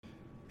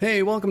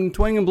Hey, welcome to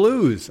Twang and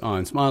Blues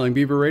on Smiling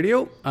Beaver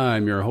Radio.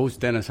 I'm your host,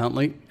 Dennis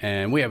Huntley,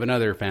 and we have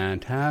another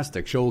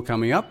fantastic show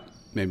coming up.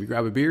 Maybe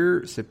grab a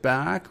beer, sit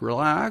back,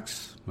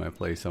 relax. I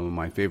play some of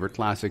my favorite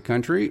classic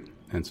country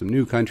and some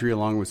new country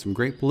along with some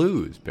great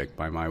blues picked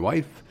by my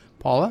wife,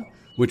 Paula,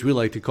 which we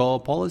like to call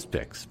Paula's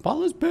Picks.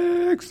 Paula's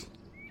Picks!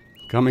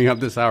 Coming up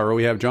this hour,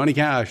 we have Johnny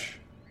Cash,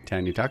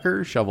 Tanya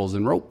Tucker, Shovels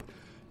and Rope,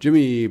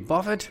 Jimmy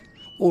Buffett,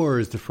 or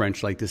as the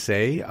French like to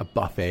say, a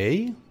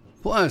buffet.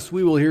 Plus,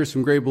 we will hear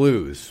some great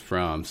blues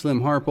from Slim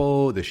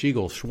Harpo, the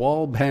Shiegel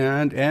Schwal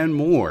Band, and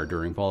more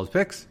during Paul's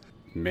Picks.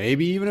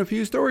 Maybe even a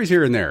few stories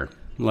here and there,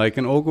 like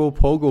an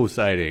Ogopogo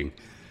sighting,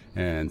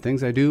 and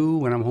things I do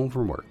when I'm home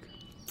from work.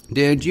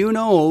 Did you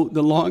know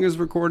the longest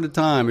recorded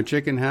time a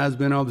chicken has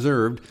been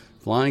observed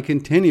flying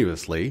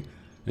continuously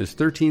is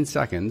 13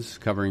 seconds,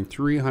 covering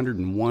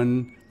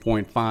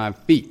 301.5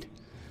 feet?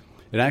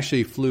 It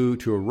actually flew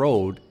to a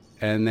road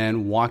and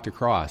then walked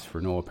across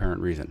for no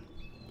apparent reason.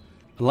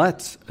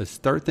 Let's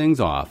start things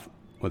off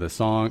with a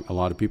song a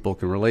lot of people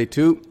can relate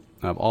to.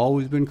 I've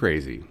always been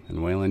crazy, and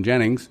Waylon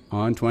Jennings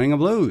on Twang and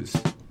Blues.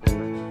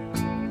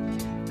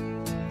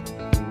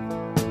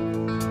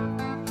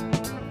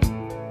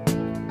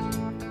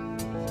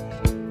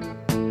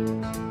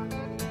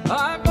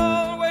 I've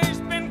always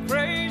been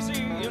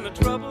crazy in the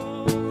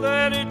trouble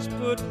that it's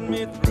put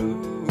me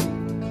through.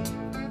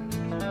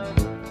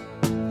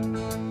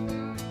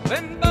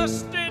 Been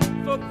busted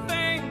for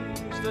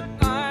things that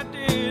I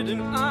did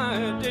and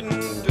I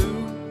didn't do.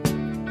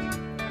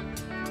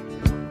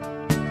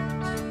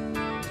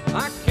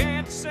 I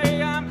can't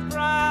say I'm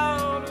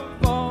proud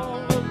of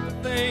all of the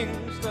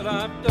things that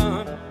I've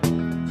done,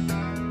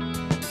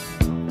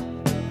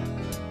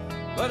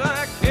 but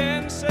I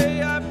can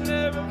say I've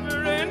never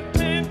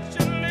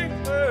intentionally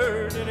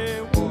hurt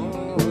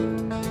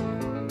anyone.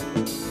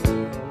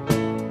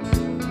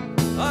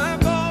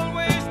 I've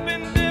always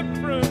been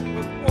different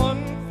with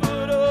 1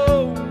 foot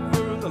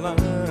over the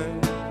line,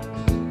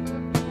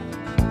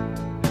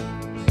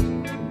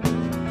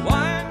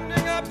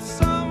 winding up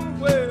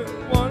somewhere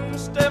 1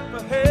 step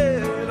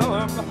ahead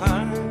or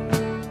behind.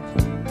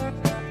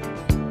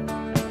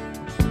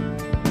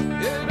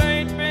 It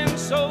ain't been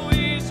so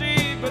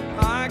easy, but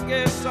I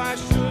guess I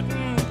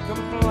shouldn't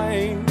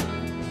complain.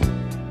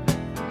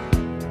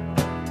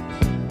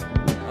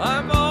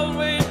 I've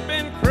always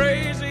been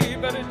crazy,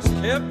 but it's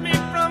kept me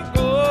from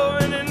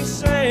going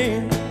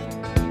insane.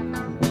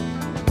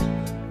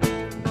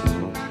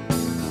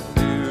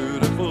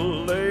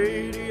 Beautiful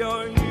lady,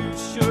 are you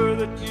sure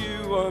that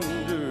you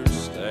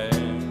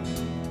understand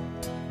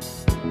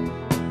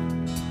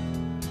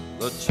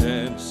the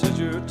chances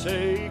you're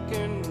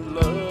taking,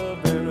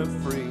 loving a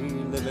free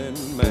living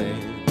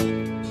man?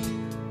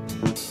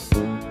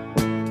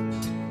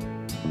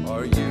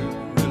 Are you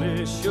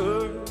really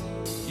sure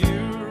you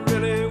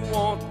really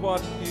want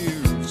what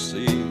you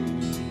see?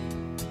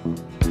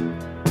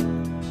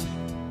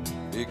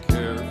 Be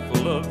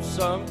careful of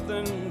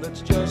something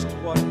that's just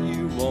what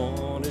you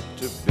want it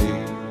to be.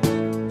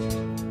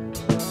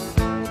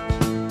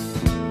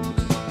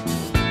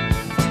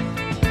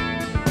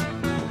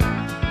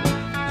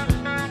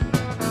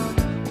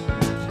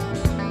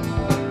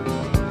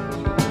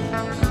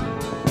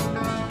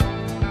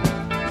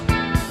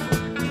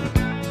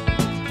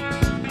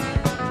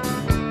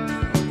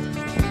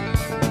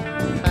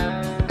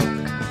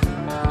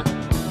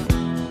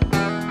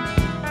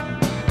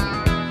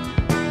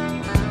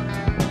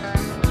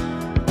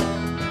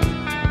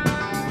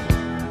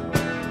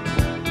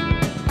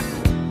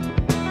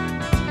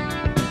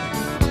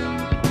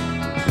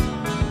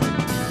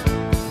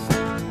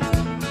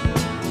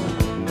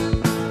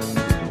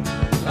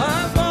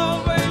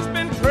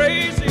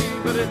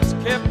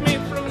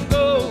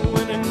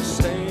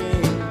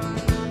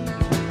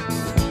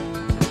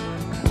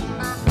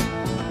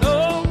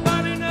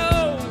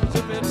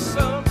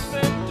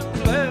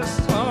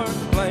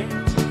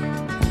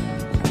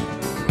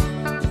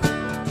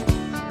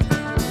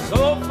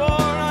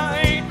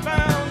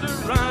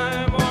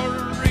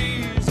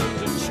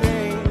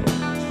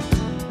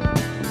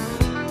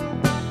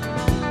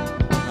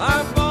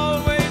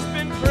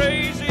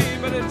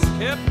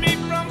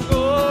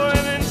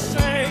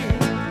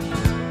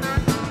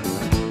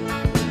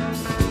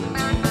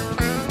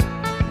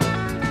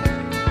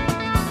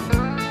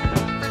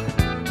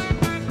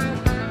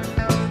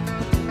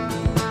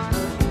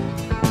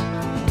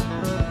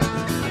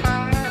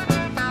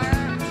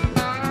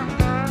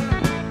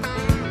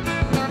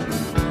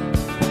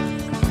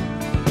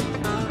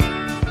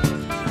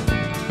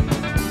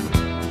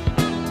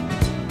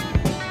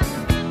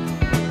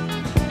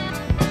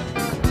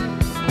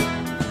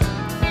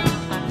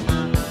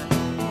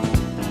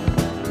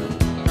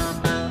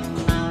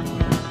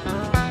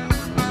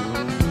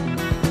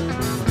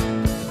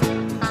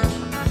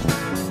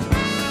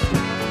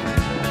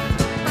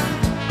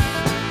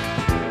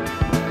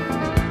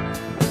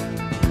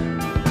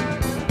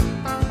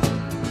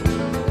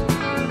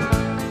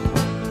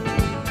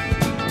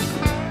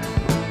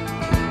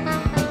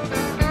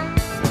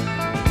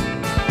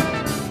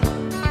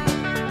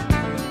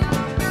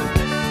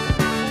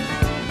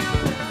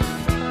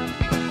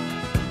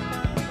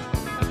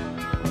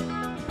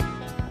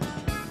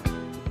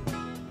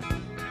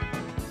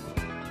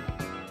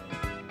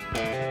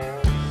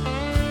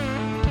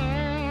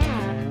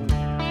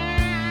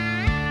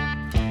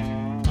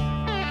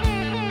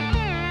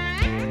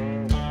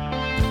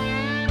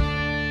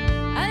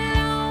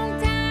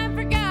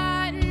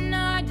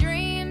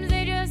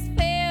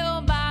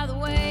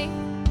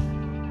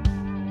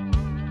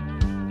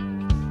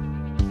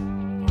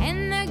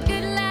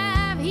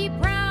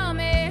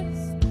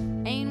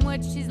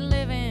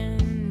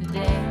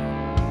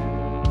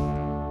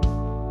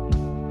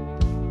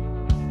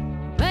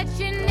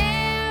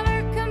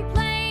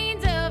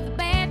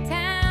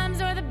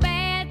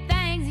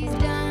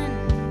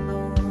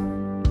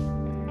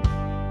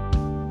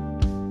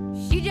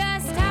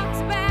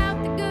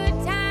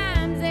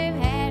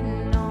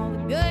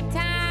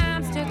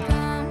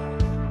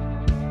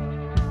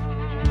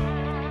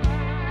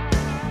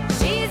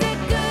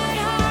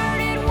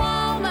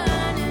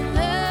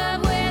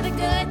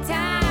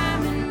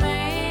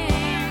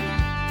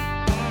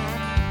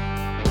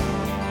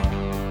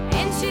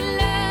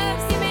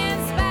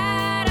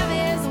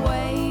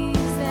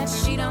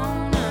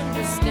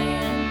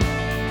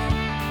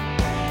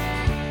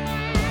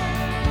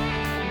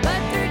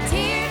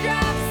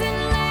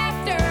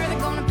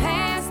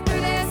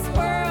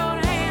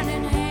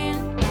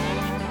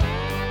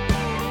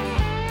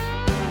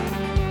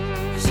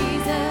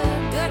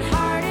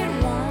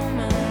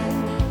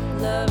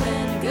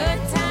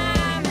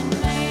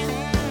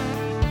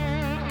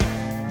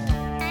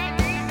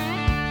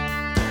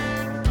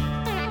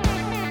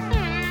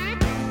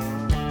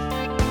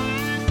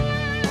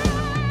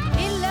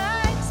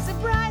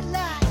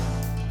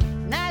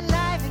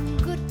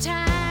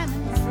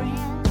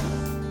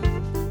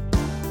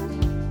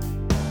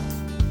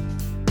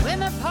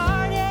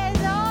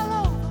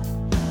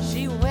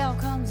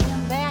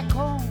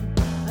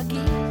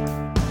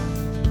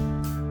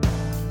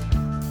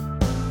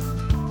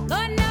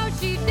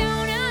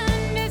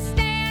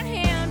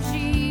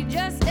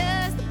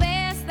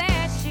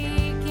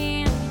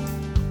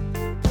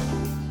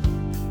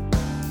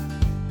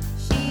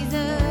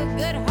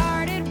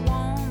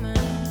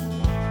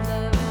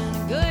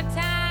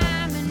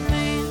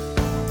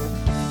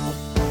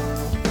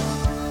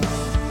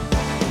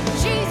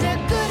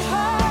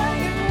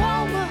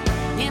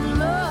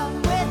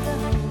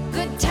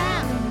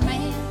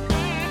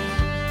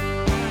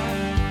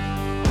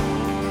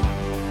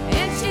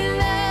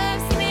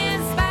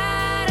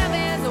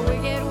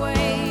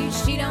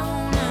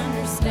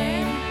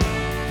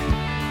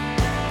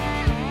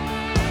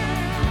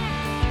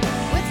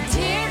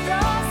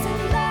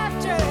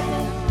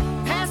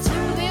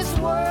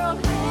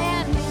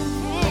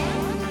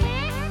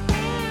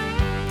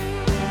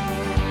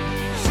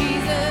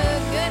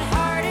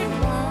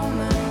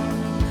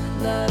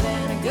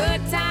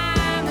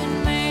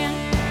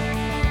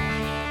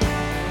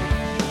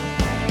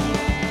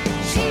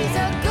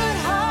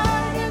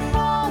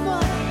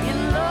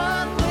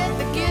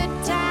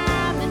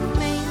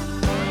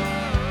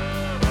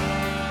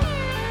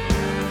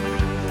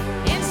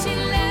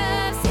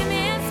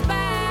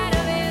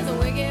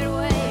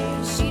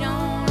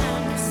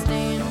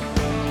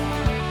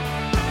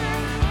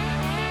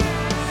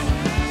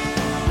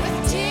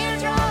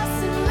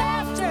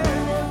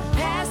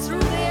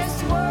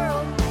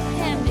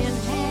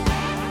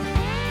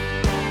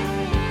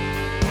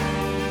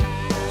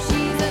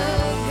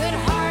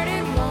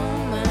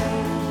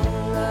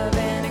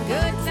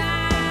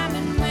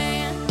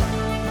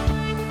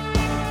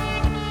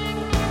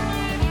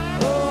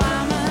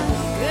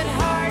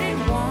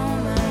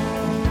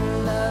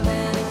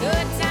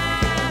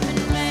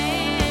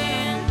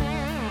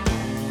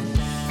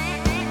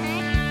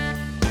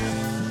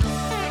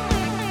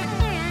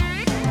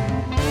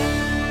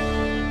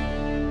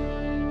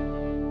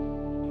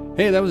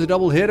 Hey, that was a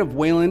double hit of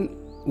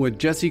Waylon with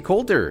Jesse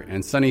Coulter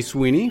and Sonny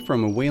Sweeney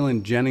from a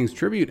Waylon Jennings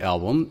tribute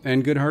album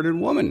and Good Hearted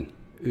Woman.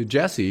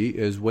 Jessie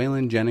is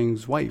Waylon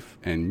Jennings' wife,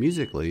 and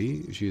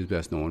musically, she is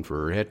best known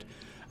for her hit,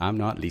 I'm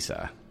Not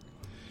Lisa.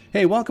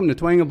 Hey, welcome to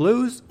Twang of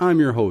Blues. I'm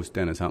your host,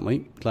 Dennis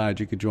Huntley.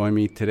 Glad you could join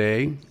me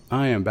today.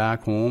 I am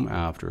back home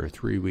after a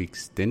 3-week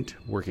stint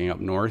working up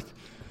north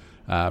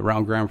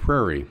around Grand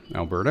Prairie,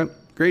 Alberta.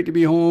 Great to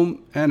be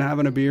home and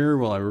having a beer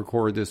while I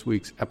record this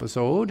week's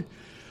episode.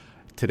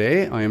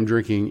 Today, I am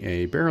drinking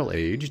a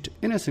barrel-aged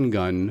Innocent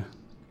Gun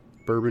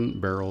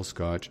Bourbon Barrel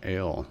Scotch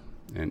Ale,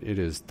 and it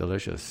is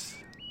delicious.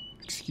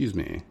 Excuse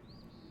me.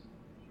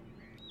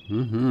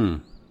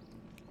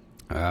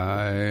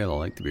 I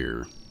like the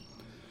beer.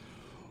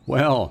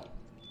 Well,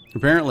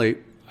 apparently,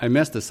 I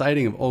missed the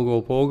sighting of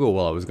Ogo Pogo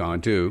while I was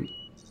gone, too.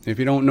 If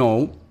you don't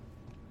know,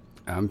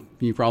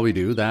 you probably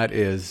do, that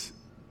is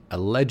a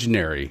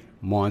legendary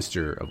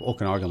monster of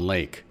Okanagan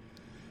Lake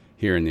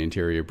here in the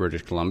interior of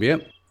British Columbia.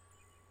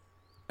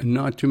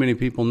 Not too many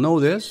people know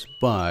this,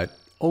 but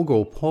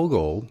Ogo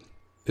Pogo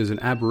is an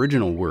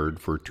Aboriginal word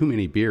for too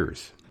many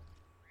beers.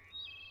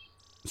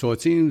 So it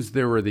seems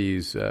there were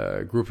these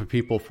group of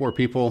people, 4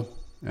 people,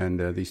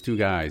 and these 2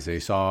 guys.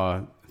 They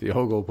saw the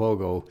Ogo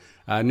Pogo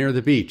near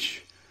the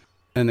beach,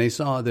 and they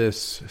saw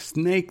this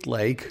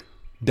snake-like,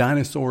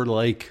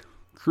 dinosaur-like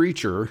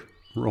creature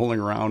rolling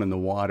around in the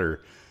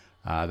water.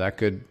 That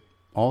could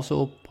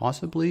also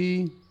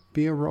possibly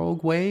be a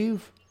rogue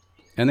wave.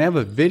 And they have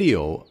a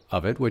video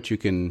of it, which you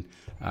can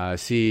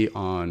see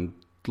on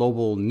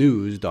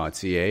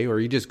globalnews.ca, or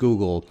you just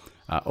Google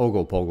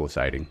Ogo Pogo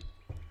sighting.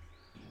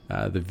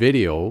 The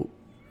video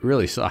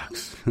really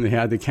sucks. They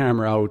had the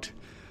camera out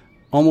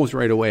almost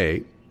right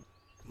away,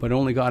 but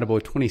only got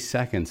about 20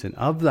 seconds. And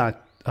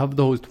of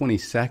those 20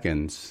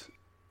 seconds,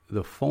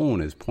 the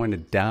phone is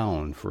pointed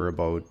down for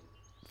about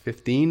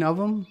 15 of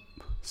them.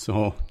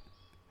 So,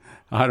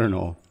 I don't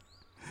know.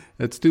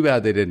 It's too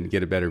bad they didn't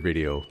get a better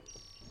video.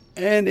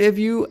 And if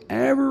you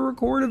ever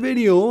record a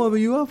video of a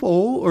UFO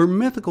or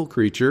mythical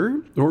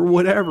creature or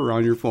whatever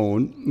on your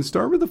phone,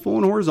 start with the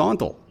phone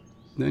horizontal.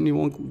 Then you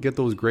won't get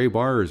those gray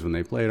bars when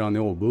they play it on the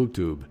old boob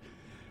tube.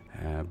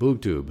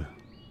 Boob tube.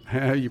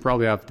 You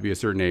probably have to be a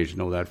certain age to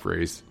know that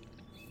phrase.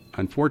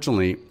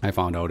 Unfortunately, I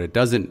found out it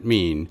doesn't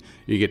mean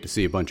you get to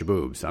see a bunch of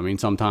boobs. I mean,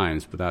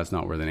 sometimes, but that's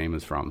not where the name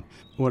is from.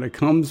 What it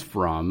comes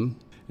from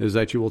is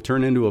that you will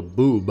turn into a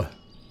boob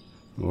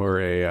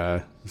or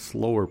a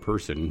slower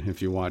person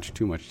if you watch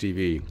too much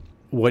TV.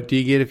 What do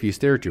you get if you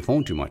stare at your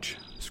phone too much?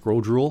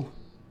 Scroll drool?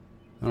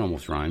 That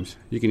almost rhymes.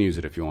 You can use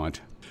it if you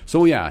want.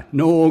 So yeah,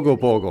 no Ogo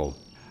Pogo.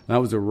 That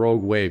was a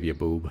rogue wave, you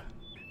boob.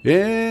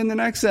 In the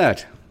next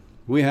set,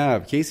 we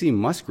have Casey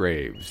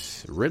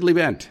Musgraves, Ridley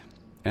Bent,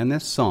 and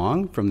this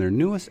song from their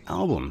newest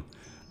album,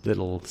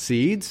 Little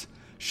Seeds,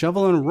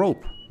 Shovel and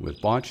Rope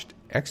with Botched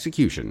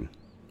Execution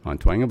on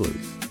Twang of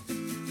Blues.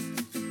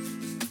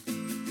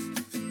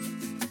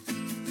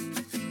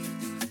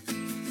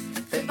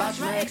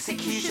 My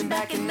execution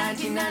back in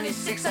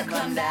 1996. I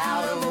climbed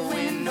out of a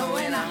window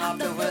and I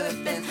hopped over the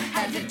fence.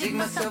 Had to dig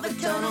myself a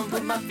tunnel,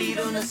 put my feet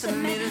on the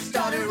cement and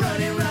started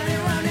running.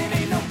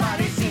 Ain't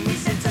nobody seen me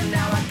since, and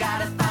now I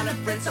gotta find a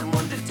friend,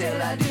 someone to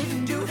tell I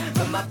didn't do.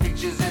 But my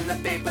picture's in the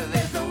paper,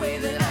 there's no way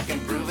that I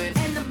can prove it.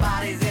 And the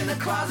body's in the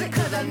closet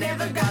cause I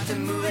never got to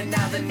move it.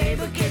 Now the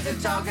neighbor kids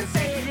are talking,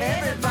 saying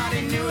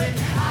everybody knew it.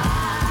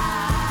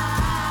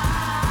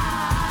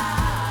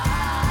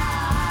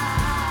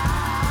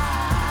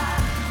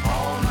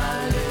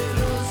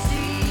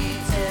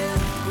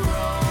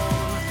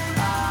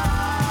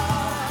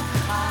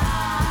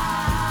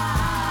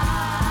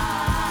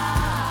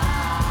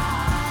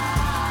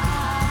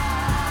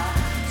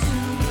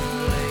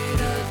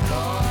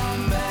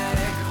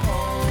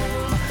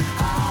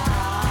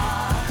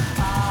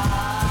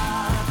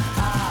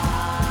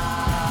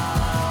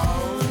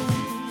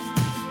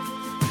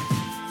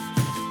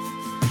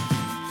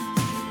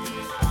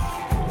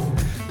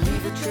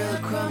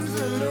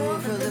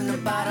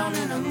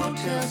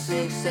 Motel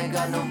 6, ain't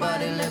got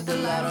nobody left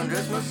alive.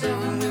 Undress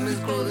myself in women's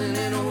clothing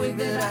in a wig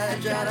that I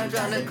had tried. I'm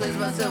trying to cleanse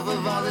myself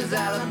of all these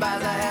alibis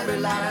I had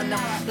relied on.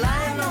 Now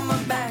lying on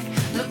my back,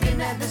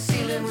 looking at the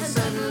ceiling, when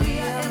suddenly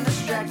I am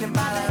distracted by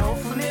that old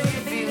familiar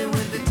feeling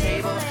with the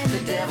table,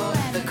 the devil,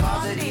 the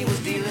cards that he was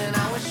dealing.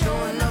 I was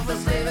showing up for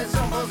slaving,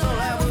 some folks all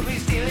I would be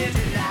stealing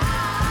tonight.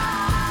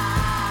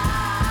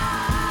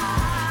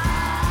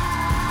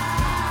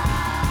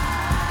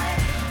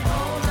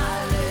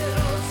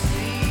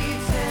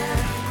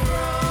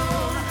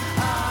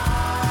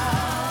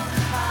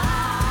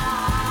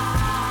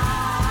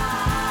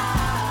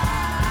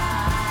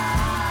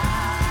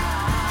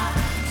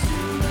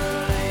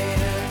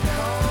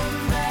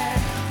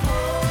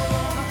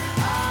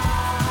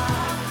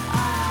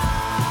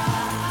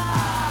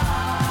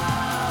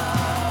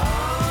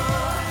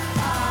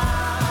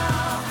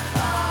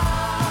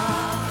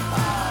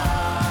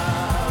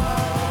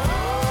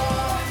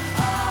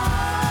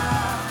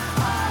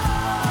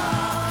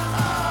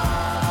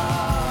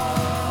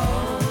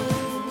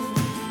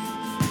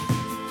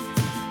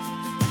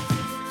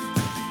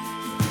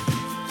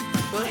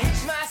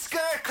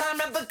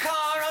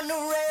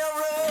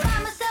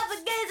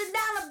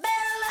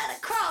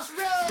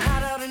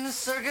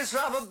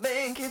 just rob a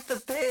bank, hit the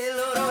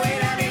payload. Oh, way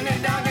out in the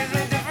darkness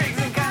with the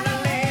freaks and kind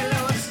of lay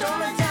low.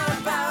 Storm a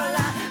town power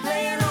line,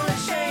 laying on the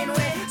train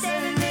way.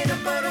 Standing in a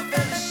puddle,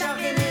 felt the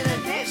shocking in a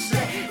ditch.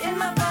 In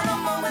my final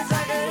moments,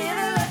 I could hear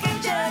the lucky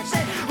judge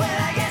say, well,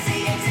 I guess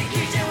the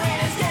execution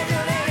went as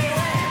scheduled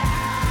anyway.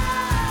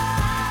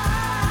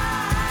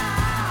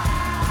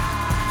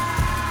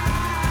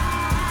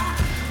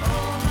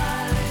 Oh, my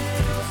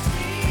little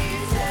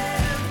seeds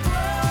have grown.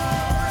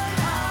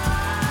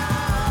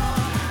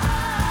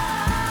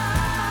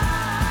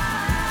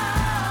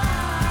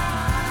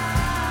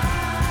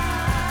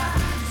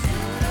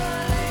 Sooner or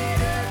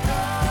later,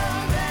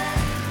 come back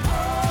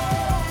home.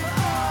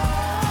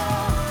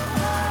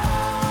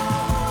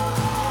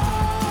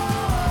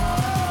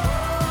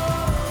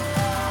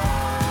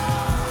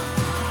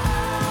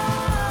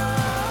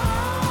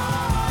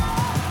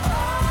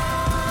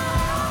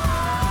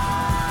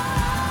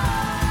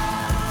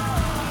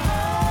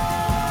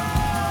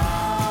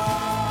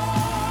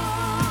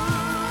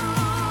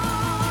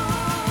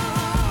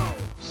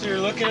 So you're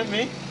looking at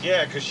me?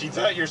 Yeah, because she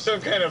thought you're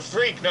some kind of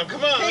freak. Now,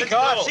 come on, Hey, let's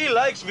God, go. she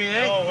likes me,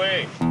 eh? No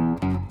way.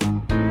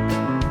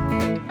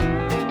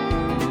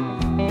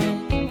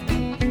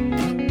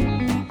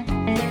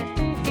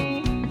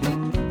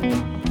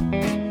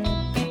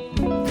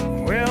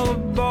 Well, the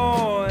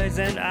boys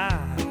and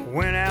I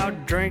went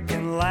out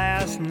drinking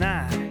last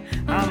night.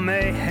 I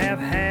may have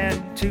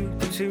had too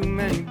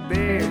many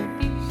beers.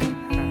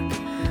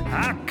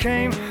 I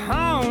came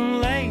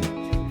home late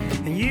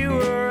and you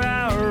were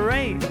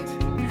irate,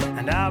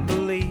 and I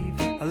believe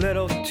a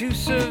little too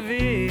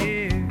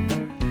severe.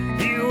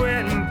 You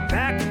went and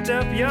packed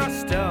up your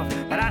stuff,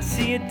 but I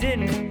see you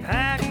didn't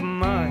pack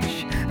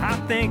much. I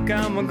think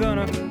I'm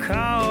gonna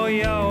call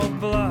your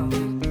bluff.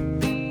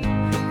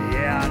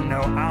 Yeah, I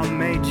know I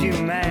made you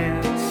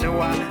mad, so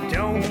why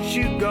don't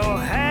you go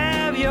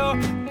have your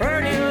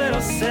pretty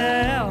little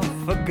self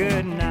a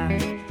good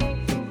night?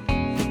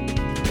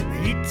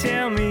 You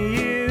tell me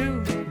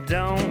you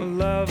don't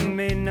love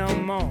me no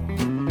more.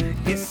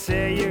 You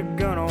say you're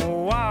gonna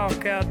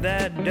walk out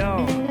that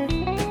door.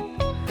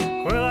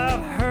 Well,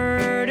 I've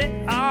heard it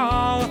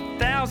all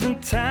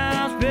 1,000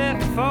 times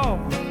before.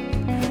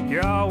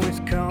 You're always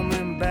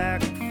coming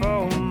back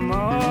for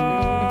more.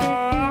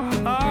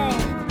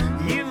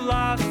 You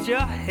lost your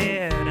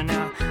head and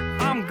now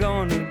I'm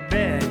going to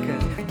bed.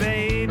 'Cause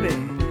baby,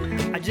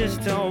 I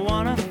just don't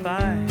wanna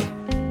fight.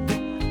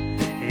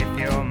 If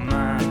your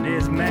mind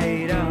is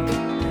made up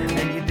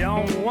and you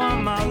don't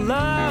want my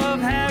love,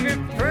 have your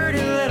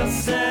pretty little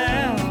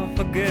self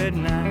a good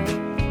night.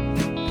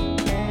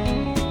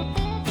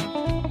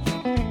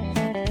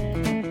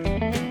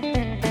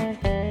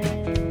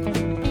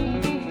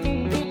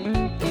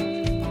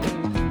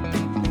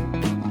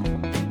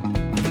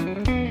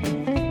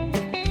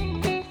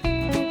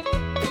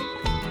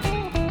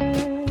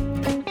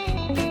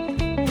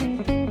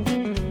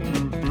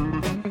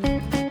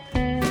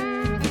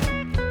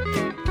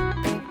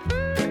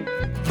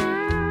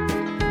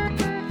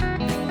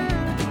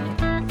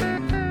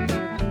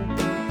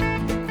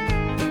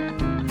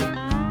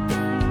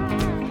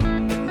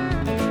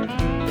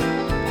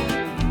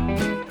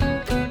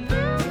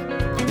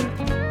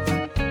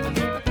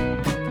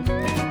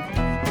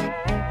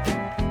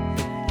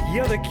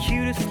 You're the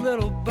cutest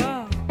little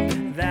bug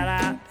that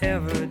I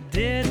ever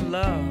did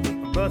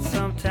love, but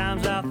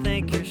sometimes I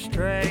think you're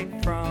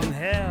straight from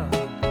hell.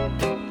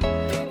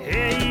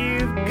 Yeah,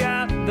 you've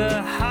got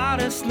the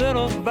hottest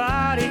little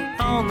body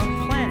on the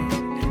planet,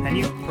 and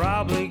you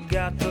probably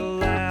got the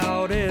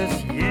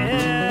loudest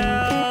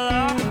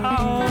yell.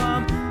 Oh,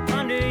 I'm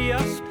under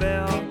your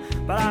spell,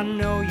 but I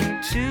know you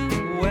too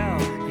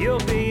well.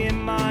 You'll be in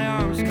my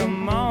arms come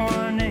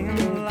morning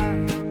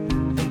light.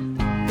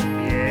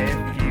 Yeah,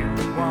 if you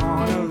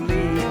wanna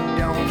leave,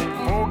 don't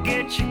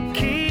forget your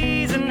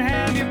keys and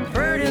have your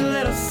pretty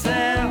little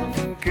self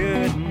a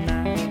good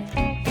night.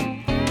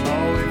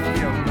 Oh, if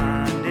your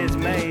mind is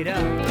made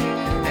up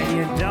and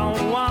you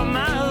don't want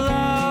my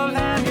love,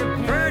 have your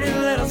pretty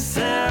little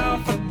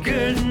self a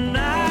good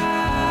night.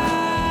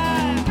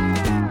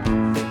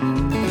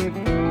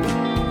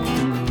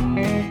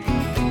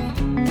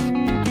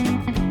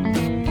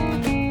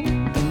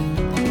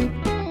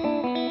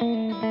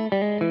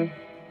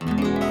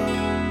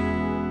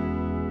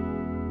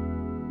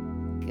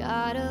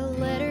 Got a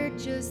letter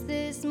just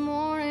this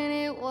morning,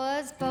 it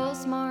was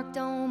postmarked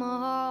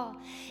Omaha.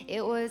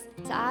 It was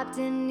typed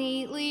and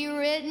neatly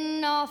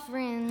written,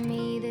 offering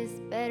me this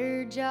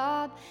better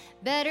job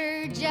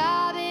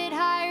at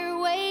higher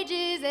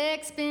wages,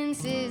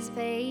 expenses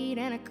paid,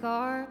 and a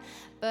car.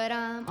 But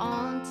I'm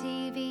on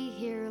TV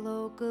here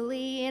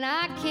locally, and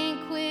I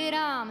can't quit,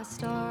 I'm a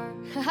star.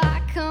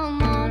 I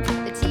come on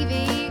the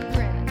TV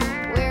grinning,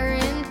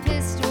 wearing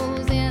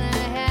pistols in a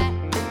hat.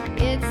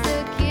 It's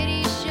a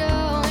kiddie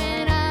show,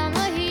 and I'm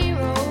a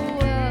hero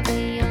of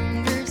the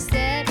younger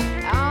set.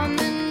 I'm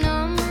the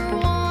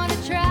 #1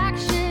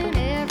 attraction,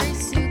 every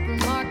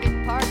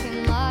supermarket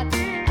parking lot.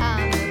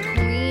 I'm the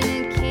queen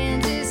in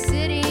Kansas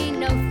City,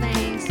 no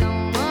thanks,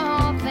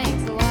 Omaha,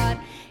 thanks a lot.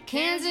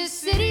 Kansas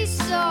City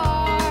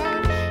star.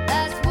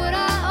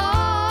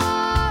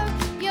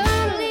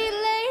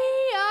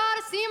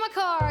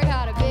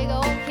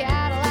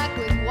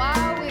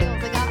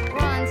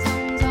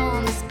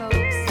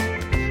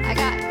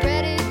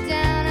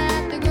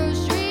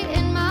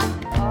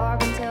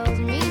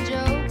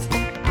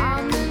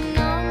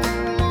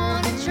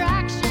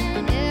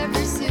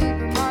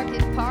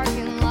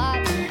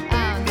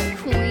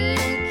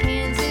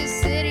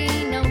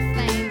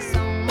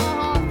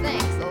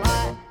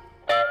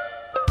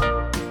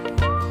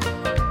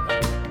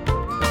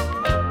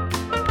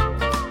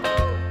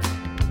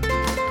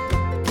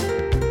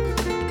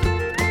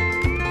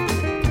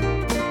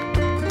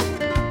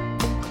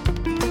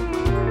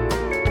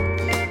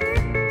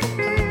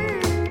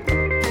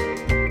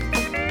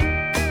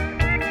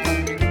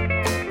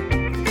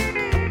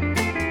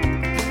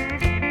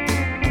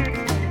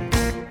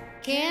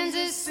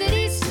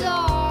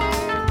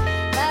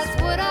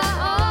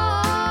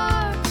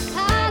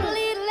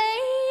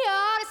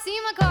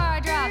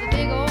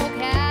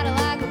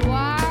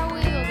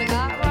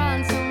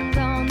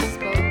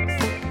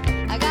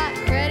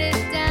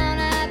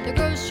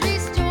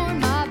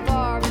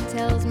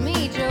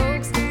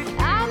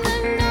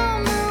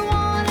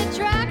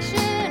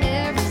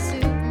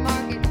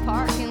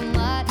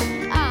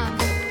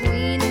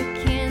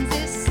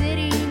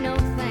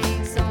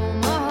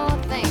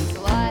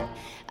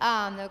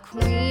 the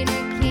queen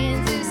of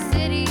Kansas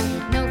City.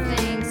 No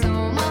thanks,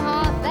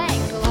 Omaha,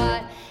 thanks a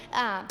lot.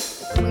 I'm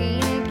the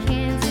queen of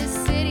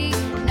Kansas City.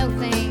 No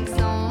thanks,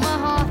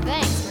 Omaha,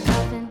 thanks for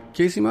nothing.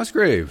 Casey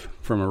Musgrave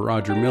from a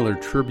Roger Miller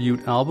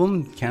tribute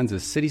album,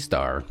 Kansas City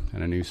Star,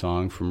 and a new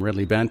song from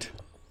Ridley Bent,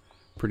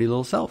 Pretty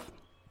Little Self.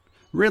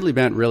 Ridley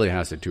Bent really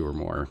has to tour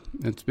more.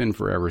 It's been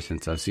forever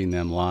since I've seen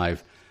them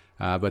live.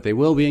 But they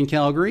will be in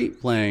Calgary,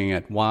 playing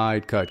at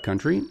Wide Cut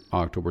Country,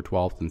 October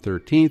 12th and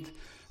 13th.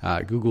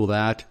 Google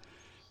that.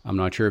 I'm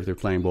not sure if they're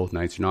playing both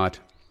nights or not.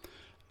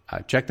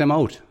 Check them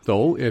out,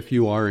 though, if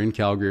you are in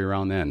Calgary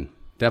around then.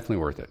 Definitely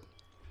worth it.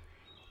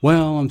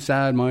 Well, I'm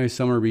sad my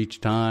summer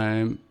beach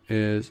time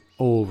is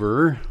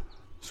over.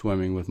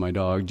 Swimming with my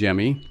dog,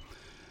 Jemmy.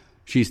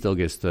 She still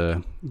gets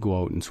to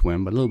go out and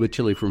swim, but a little bit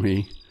chilly for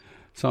me.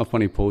 Saw a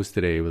funny post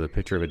today with a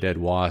picture of a dead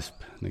wasp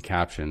and the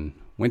caption,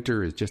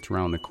 "Winter is just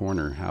around the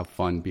corner. Have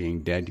fun being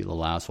dead, you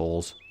little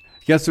assholes."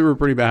 Guess they were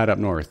pretty bad up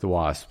north, the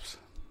wasps.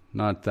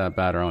 Not that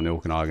bad around the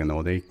Okanagan,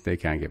 though. They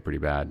can get pretty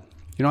bad.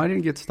 You know, I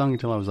didn't get stung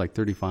until I was like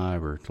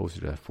 35 or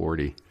closer to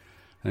 40.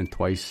 And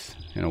twice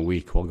in a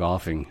week while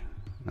golfing.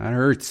 That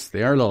hurts.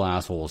 They are little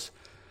assholes.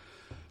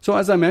 So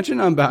as I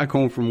mentioned, I'm back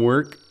home from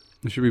work.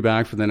 I should be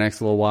back for the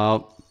next little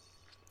while.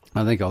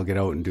 I think I'll get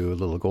out and do a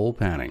little gold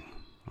panning.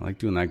 I like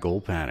doing that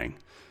gold panning.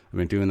 I've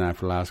been doing that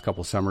for the last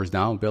couple summers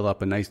now. Build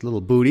up a nice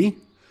little booty.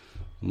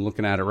 I'm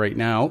looking at it right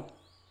now.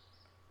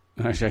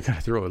 Actually, I got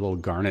to throw a little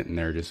garnet in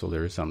there just so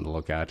there's something to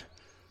look at.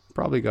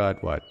 Probably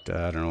got, I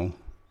don't know.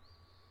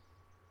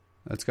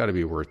 That's got to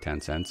be worth 10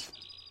 cents.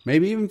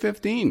 Maybe even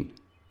 15.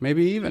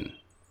 Maybe even.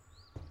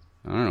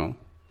 I don't know.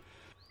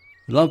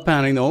 I love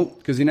panning, though,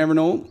 because you never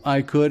know.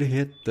 I could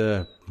hit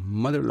the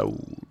mother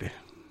lode.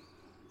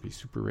 Be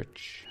super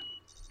rich.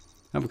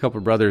 I have a couple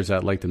of brothers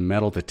that like to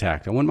metal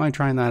detect. I wouldn't mind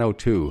trying that out,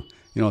 too.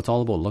 You know, it's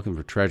all about looking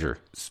for treasure.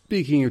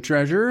 Speaking of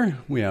treasure,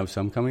 we have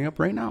some coming up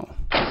right now.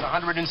 It's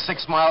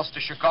 106 miles to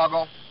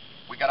Chicago.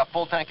 We got a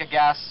full tank of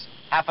gas,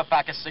 half a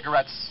pack of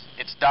cigarettes.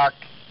 It's dark,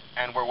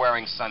 and we're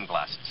wearing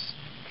sunglasses.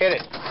 Hit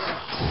it.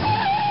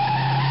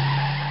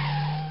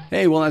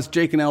 Hey, well, that's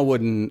Jake and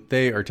Elwood, and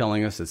they are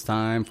telling us it's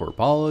time for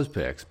Paula's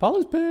Picks.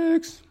 Paula's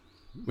Picks.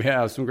 We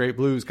have some great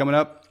blues coming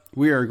up.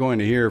 We are going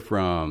to hear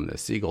from the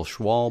Siegel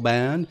Schwall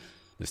Band,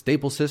 the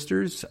Staple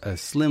Sisters,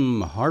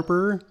 Slim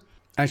Harper.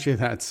 Actually,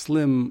 that's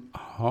Slim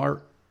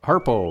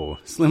Harpo.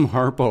 Slim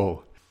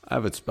Harpo. I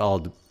have it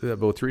spelled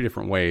about 3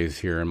 different ways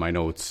here in my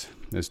notes.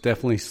 It's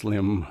definitely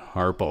Slim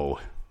Harpo.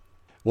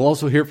 We'll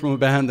also hear from a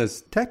band that's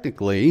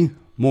technically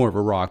more of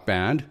a rock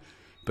band,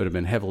 but have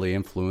been heavily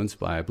influenced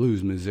by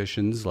blues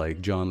musicians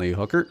like John Lee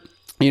Hooker.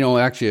 You know,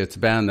 actually, it's a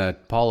band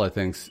that Paula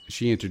thinks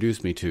she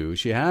introduced me to.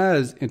 She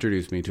has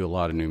introduced me to a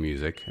lot of new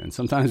music, and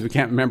sometimes we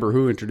can't remember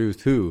who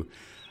introduced who.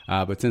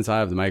 But since I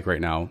have the mic right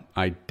now,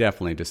 I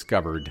definitely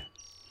discovered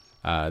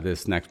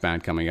this next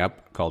band coming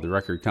up called The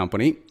Record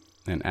Company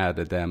and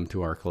added them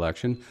to our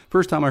collection.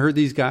 First time I heard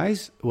these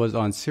guys was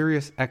on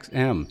Sirius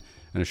XM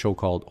in a show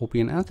called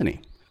Opie and Anthony.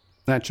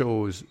 That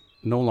show is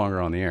no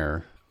longer on the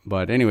air.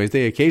 But anyways,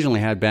 they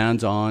occasionally had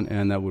bands on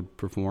and that would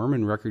perform,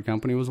 and Record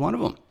Company was one of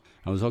them.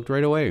 I was hooked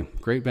right away.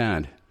 Great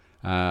band.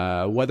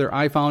 Whether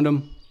I found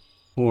them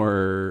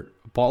or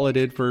Paula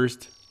did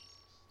first,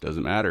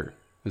 doesn't matter.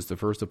 It's the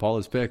first of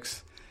Paula's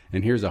Picks.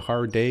 And here's A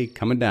Hard Day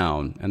Coming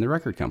Down and The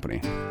Record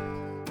Company.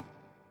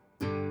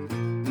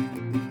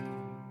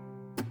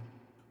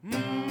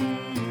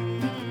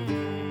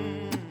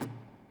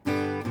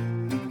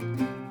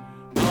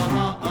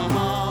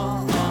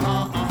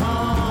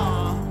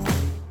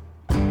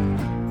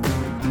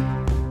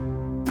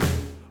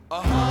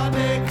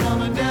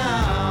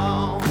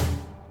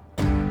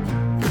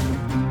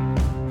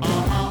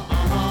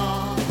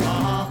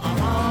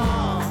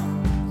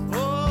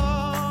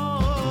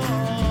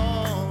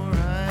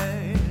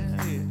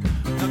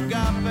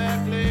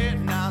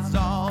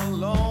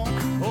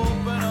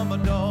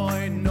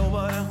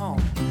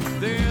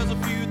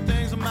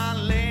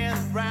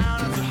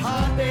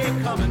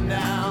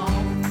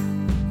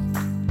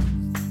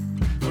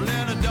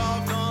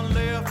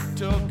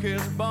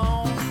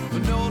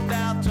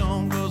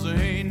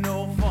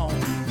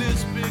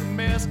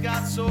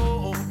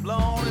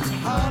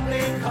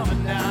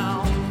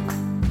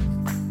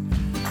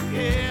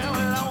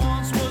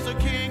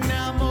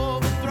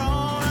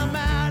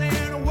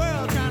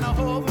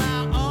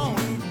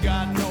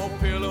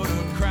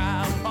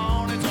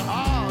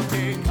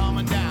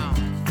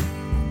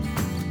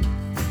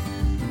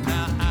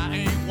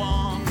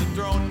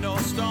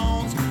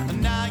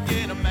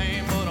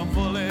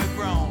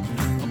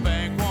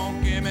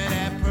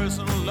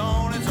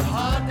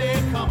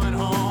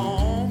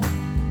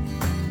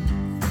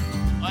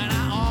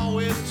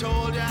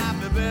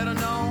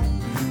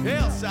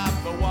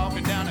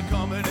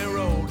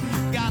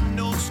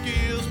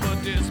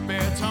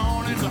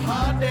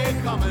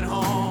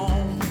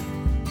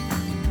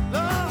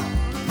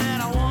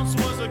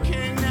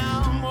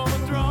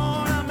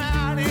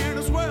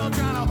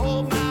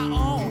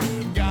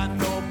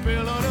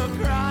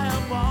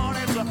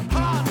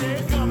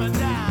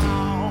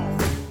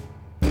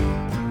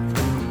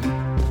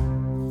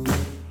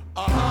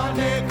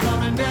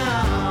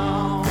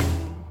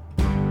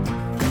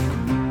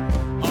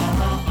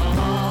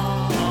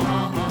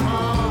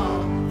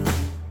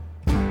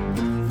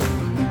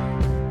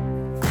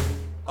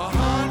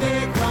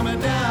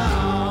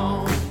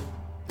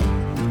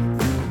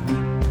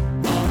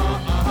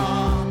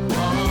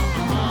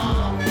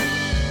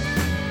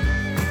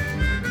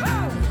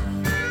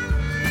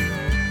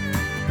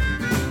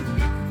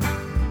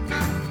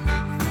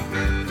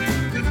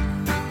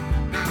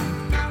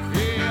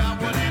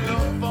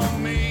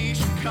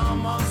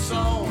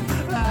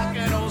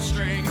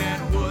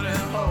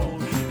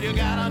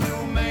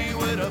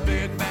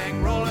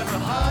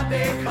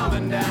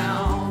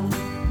 down.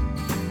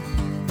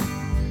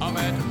 I'm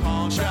at the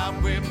pawn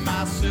shop with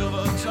my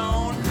silver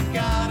tone.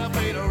 Gotta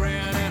pay the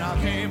rent and I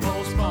can't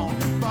postpone.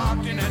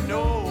 Parked in a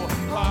no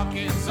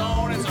parking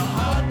zone. It's a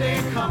hard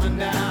day coming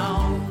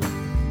down.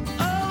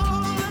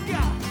 Oh, look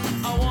out.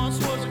 I once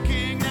was a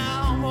king,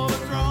 now I'm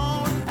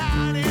overthrown.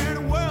 Out in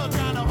the world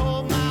trying to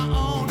hold my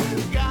own.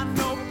 Got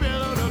no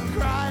pillow to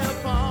cry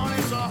upon.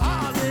 It's a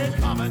hard day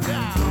coming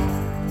down.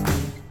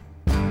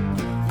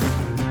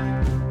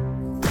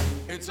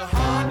 It's a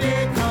hard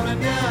day coming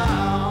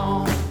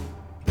down.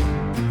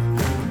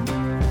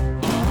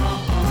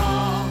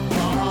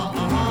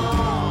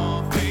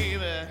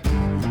 Baby.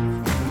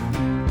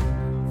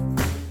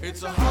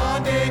 It's a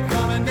hard day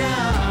coming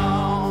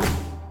down.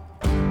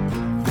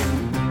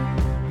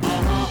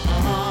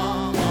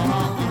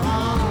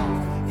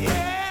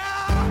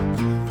 Yeah.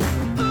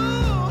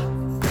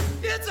 Ooh,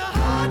 it's a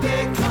hard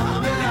day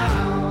coming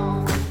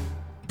down.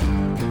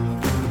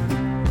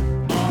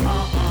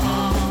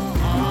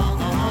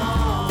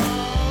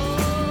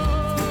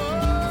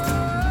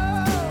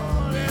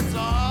 It's a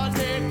hard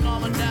day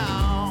coming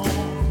down.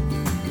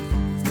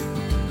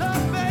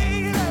 Look,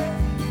 baby,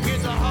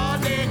 it's a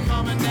hard day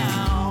coming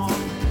down.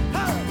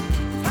 Ho,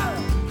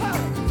 ho, ho.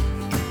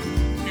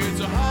 It's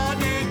a hard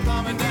day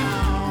coming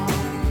down.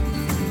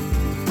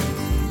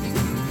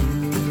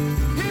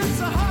 It's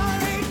a hard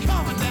day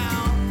coming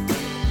down.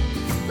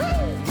 Woo!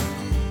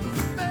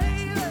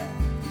 Baby,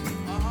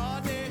 a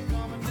hard day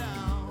coming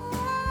down.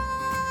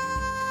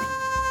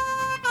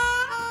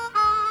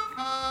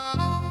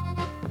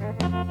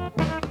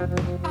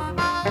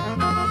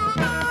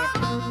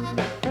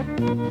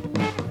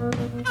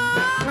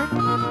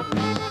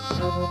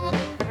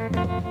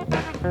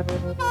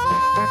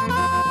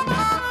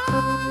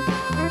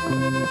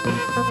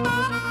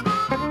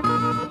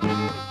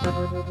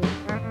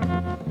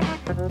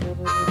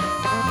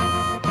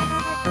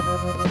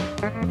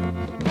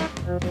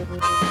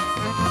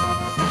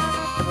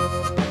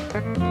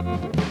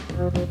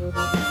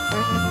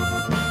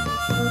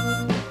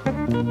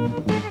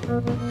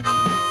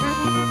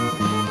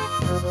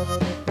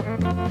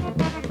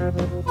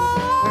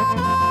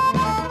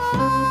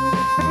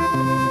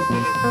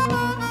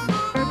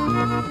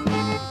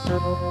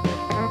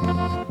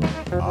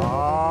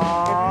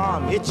 Oh,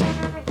 I'm itchy.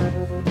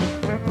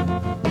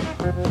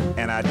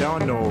 And I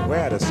don't know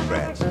where to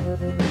scratch.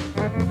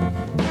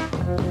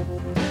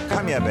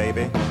 Come here,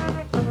 baby.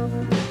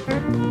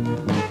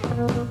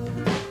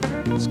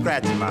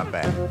 Scratch my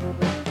back.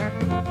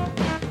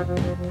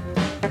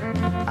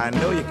 I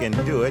know you can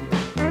do it.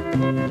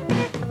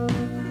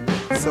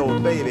 So,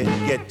 baby,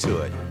 get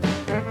to it.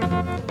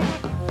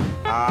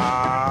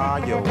 Ah,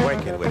 you're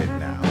working with it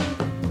now.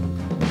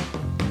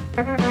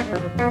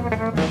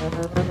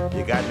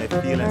 You got me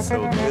feeling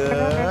so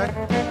good.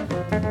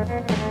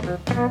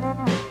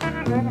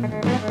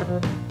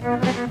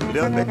 A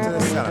little bit to the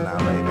center now,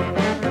 baby.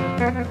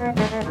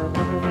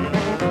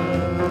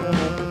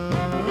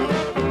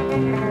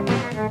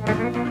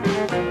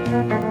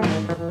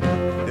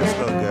 This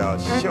little girl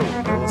sure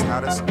knows how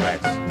to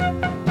scratch.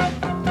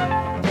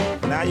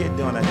 Now you're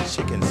doing a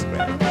chicken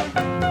scratch.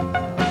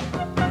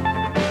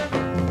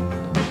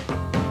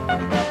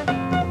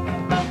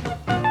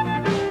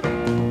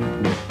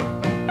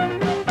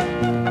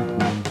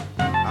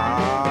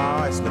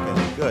 Ah, it's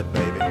looking good,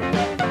 baby.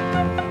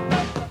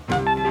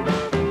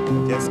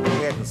 Just go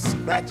ahead and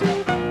scratch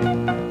it.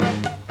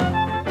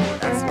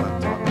 That's what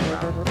I'm talking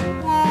about.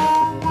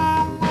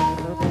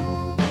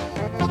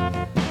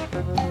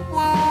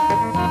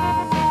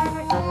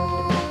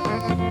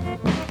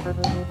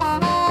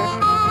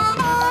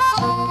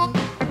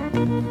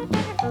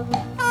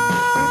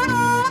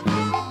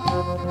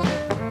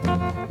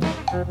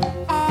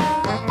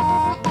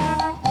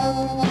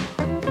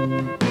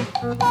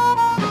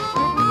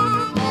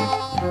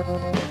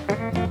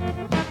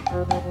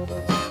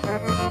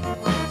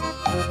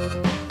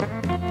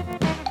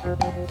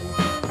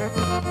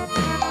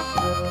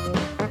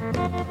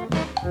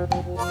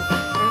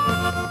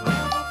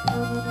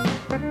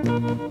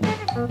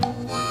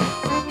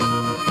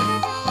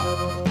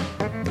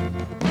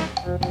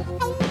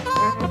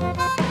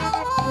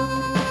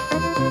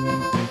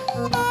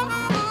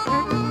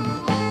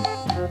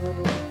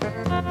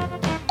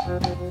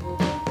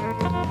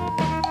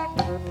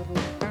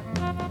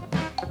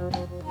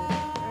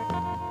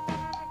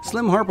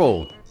 Slim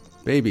Harpo,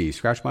 Baby,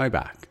 Scratch My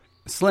Back.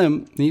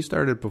 Slim, he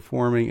started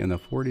performing in the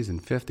 40s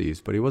and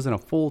 50s, but he wasn't a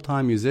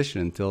full-time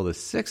musician until the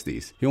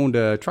 60s. He owned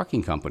a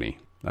trucking company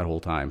that whole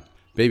time.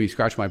 Baby,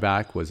 Scratch My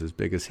Back was his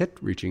biggest hit,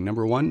 reaching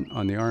number 1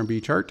 on the R&B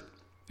chart.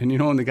 And you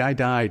know, when the guy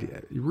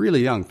died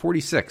really young,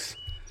 46,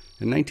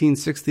 in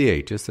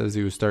 1968, just as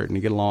he was starting to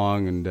get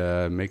along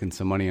and making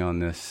some money on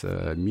this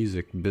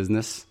music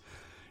business,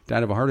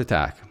 died of a heart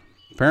attack.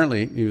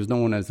 Apparently, he was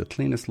known as the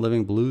cleanest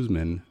living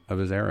bluesman of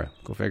his era.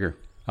 Go figure.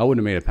 I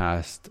wouldn't have made it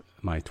past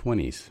my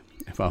 20s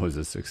if I was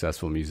a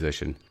successful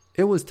musician.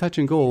 It was touch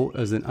and go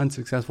as an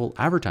unsuccessful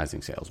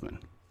advertising salesman.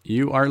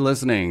 You are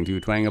listening to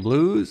Twang of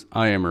Blues.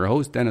 I am your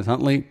host, Dennis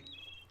Huntley.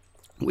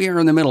 We are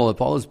in the middle of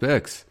Paul's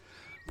Picks.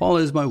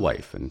 Paula is my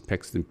wife and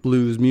picks the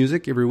blues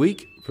music every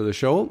week for the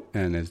show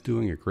and is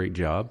doing a great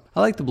job.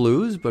 I like the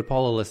blues, but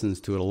Paula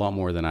listens to it a lot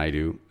more than I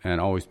do and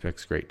always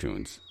picks great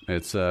tunes.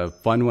 It's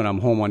fun when I'm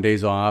home on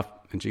days off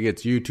and she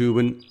gets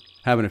YouTubing,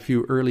 having a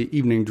few early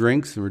evening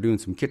drinks, and we're doing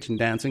some kitchen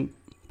dancing.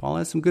 Paula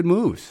has some good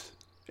moves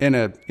in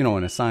a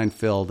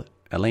Seinfeld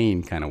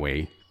Elaine kind of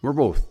way. We're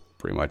both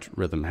pretty much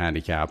rhythm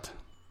handicapped.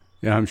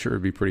 Yeah, I'm sure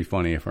it'd be pretty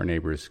funny if our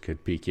neighbors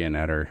could peek in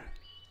at our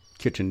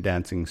kitchen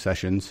dancing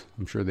sessions.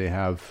 I'm sure they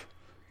have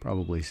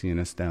probably seen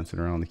us dancing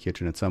around the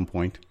kitchen at some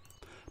point.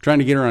 I'm trying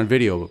to get her on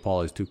video, but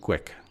Paula's too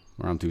quick,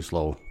 or I'm too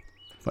slow.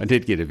 If I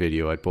did get a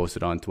video, I'd post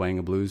it on Twang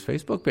and Blues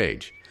Facebook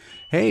page.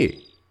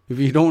 Hey, if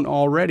you don't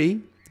already,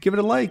 give it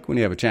a like when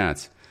you have a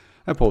chance.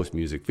 I post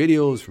music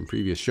videos from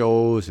previous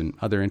shows and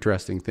other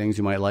interesting things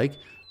you might like.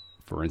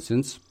 For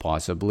instance,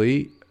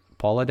 possibly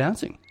Paula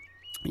dancing.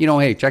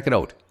 Hey, check it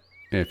out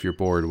if you're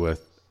bored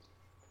with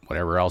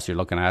whatever else you're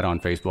looking at on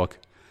Facebook.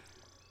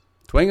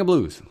 Twang and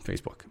Blues,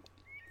 Facebook.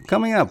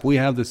 Coming up, we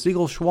have the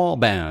Siegel Schwall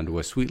Band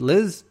with Sweet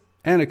Liz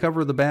and a cover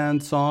of the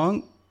band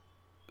song,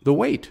 The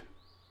Wait.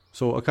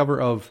 So a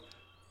cover of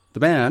the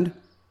band,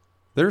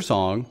 their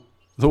song,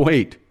 The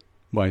Wait,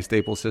 by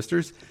Staple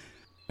Sisters.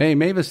 Hey,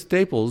 Mavis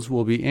Staples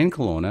will be in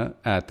Kelowna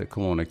at the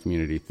Kelowna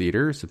Community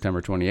Theatre,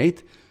 September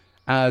 28th.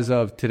 As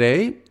of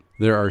today,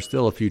 there are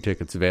still a few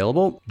tickets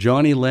available.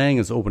 Johnny Lang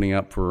is opening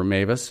up for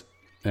Mavis,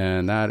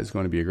 and that is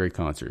going to be a great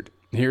concert.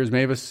 Here's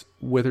Mavis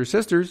with her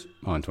sisters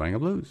on Twang and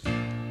Blues.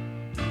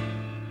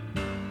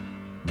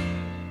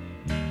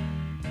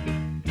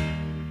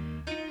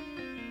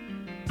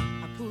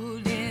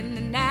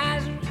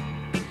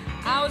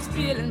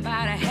 Feeling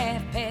about a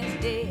half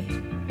past dead.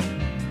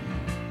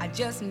 I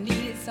just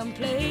needed some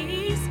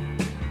place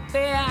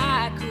where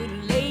I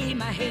could lay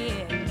my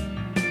head.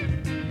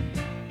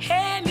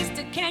 Hey,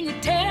 mister, can you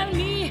tell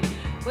me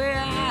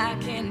where I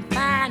can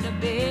find a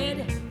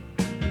bed?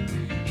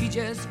 He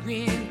just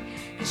grinned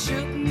and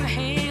shook my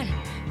hand.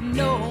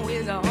 No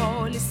is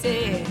all he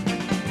said.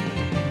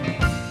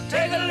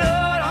 Take a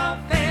load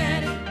off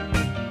Fanny.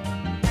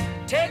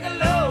 Take a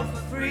load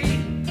for free.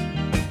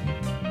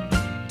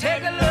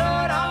 Take a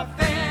load off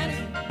Fanny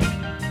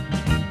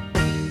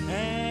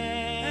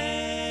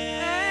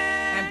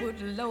and put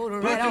the load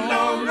right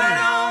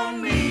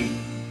on me.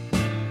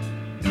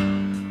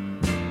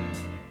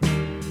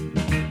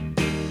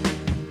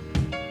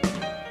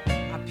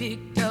 I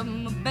picked up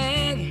my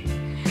bag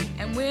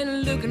and went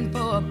looking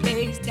for a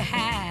place to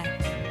hide.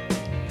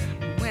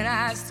 When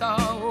I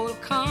saw old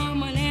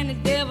Carmen and the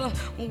devil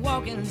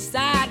walking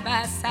side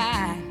by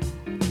side,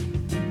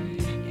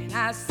 and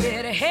I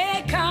said,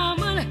 hey,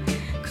 Carmen,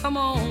 come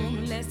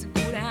on, let's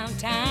go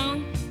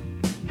downtown.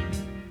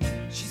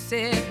 She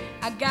said,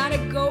 I gotta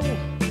go,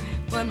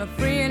 but my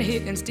friend here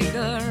can stick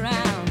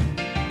around.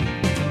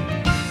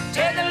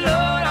 Take a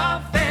load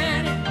off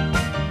Fanny.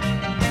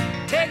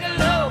 Take a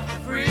load for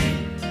free.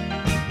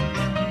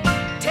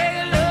 Take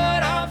a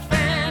load off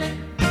Fanny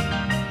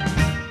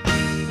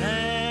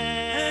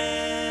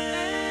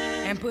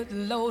and put the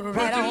load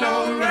right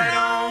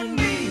on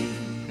me.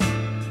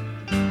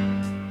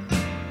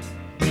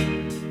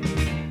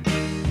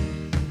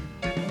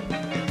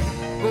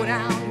 Go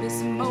down,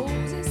 Miss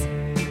Moses,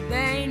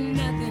 there ain't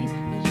nothing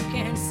you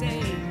can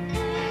say.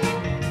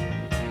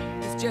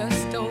 It's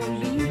just old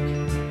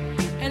Luke,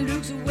 and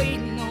Luke's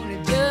waiting on the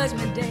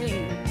judgment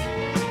day.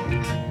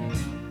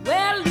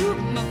 Well, Luke,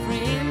 my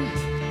friend,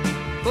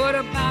 what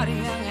about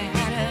young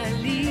Anna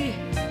Lee?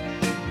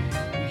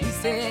 He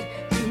said,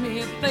 do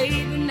me a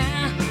favor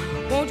now,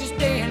 won't you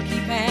stay and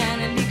keep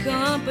Anna Lee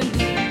company?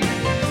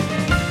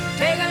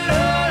 Take a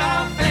load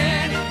off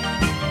Fanny,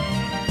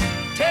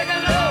 take a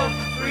load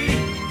for free.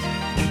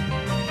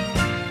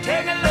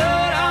 Take a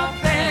load off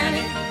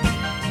Fanny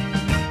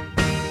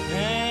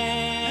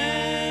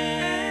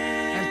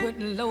and put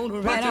the load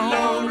right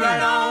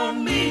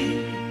on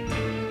me.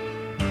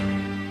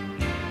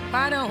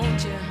 Why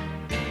don't you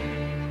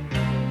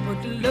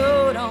put the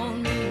load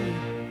on me?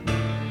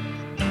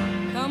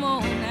 Come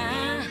on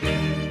now.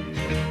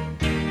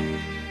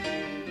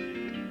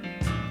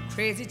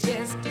 Crazy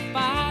Chester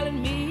followed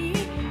me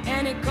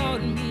and it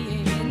caught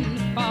me in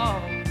the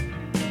fall.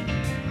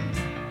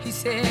 He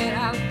said,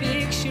 I'll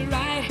fix you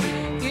right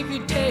if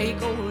you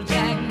take old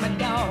Jack, my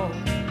dog.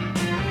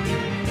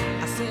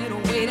 I said,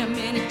 oh, wait a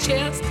minute,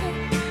 Chester.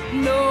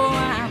 No,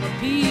 I'm a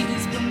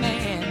peaceful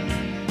man.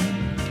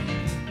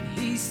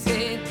 He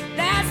said,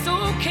 that's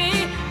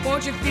okay.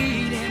 Won't you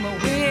feed him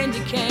when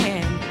you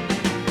can?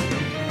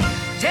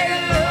 Take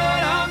a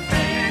load off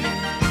Fanny.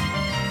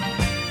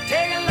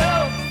 Take a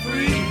load for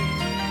free.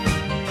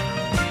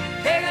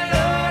 Take a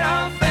load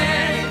off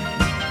Fanny.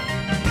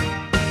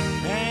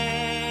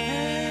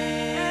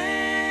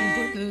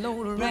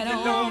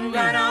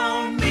 Right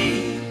on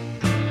me.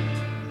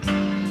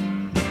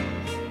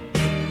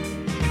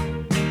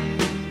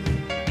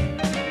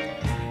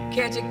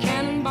 Catch a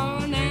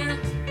cannonball now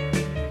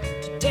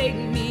to take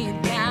me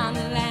down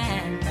the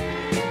line.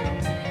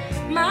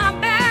 My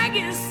bag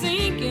is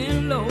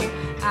sinking low.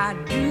 I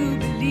do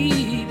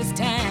believe it's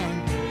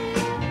time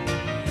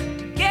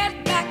to get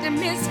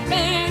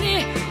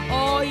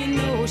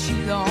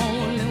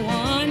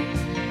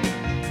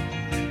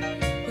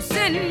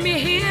send me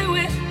here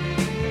with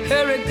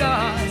her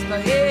regards for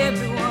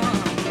everyone.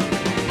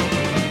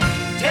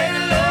 Take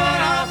a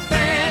load off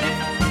Fanny,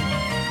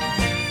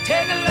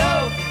 take a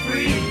load for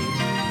free.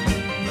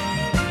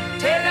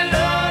 Take a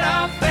load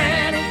off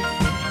Fanny,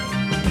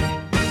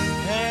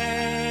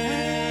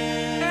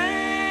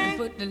 and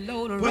put the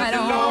load right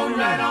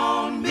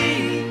on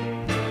me.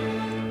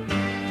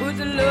 Put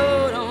the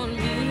load on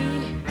me.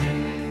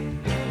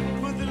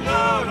 Put the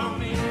load on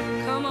me.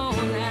 Come on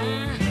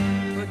now,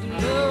 put the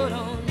load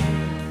on me.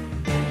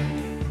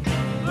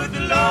 Put the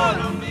load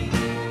on me.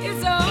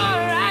 It's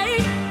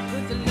alright.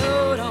 Put the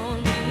load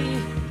on me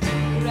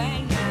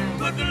right now.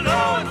 Put the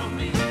load on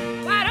me.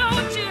 Why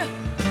don't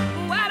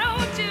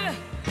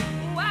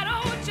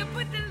you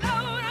put the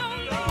load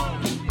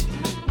on me?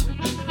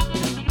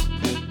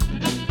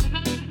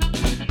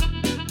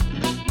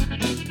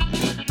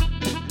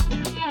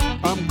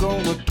 I'm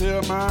gonna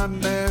tell my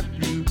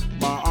nephew,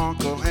 my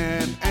uncle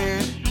and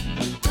aunt.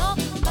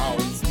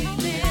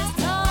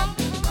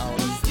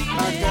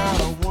 I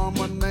got a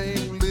woman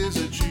named Liz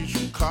and she's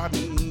from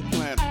Cotton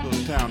Plant,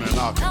 little town in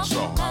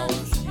Arkansas.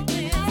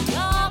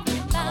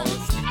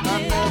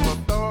 I never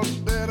thought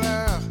that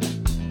I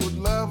would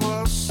love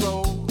her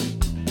so.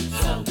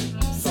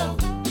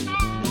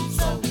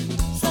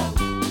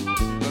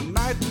 The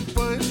night we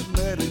first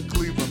met in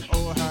Cleveland,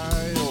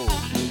 Ohio,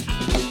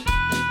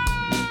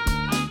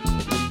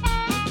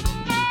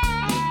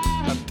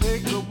 I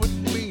take her with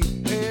me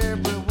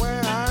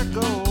everywhere I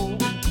go.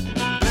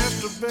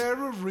 That's the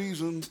very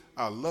reason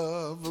I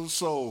love her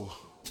so.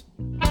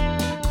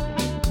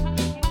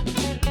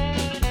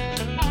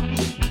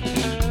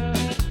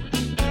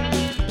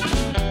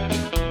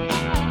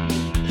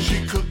 She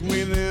cooked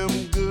me them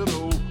good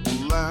old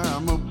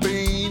lima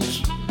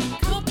beans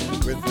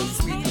with the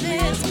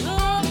sweetness,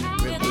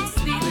 with the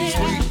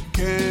sweet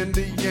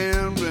candy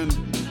yams and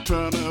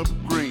turnip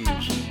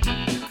greens.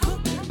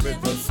 With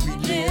the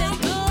sweetness,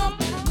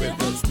 with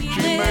the sweetness.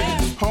 She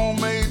makes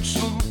homemade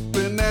soup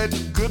in that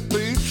good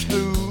beef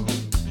stew.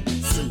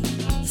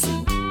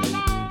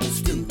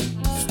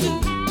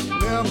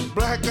 Them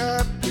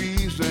black-eyed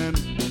peas and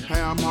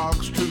ham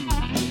hocks too.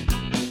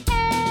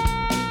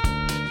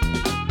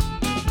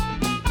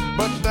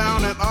 But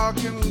down in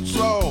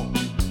Arkansas,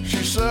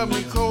 she served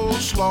me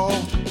coleslaw,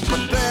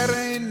 but that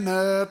ain't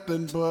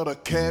nothing but a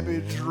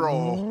cabbage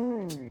raw.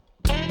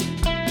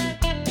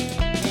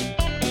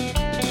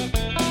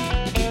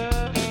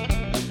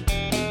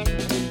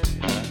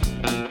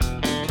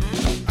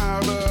 I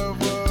love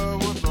her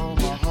with all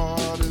my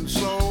heart and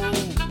soul.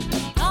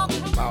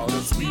 About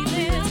the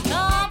sweetness,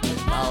 about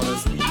the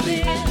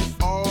sweetness.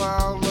 All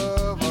our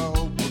love, I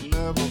hope will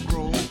never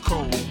grow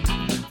cold.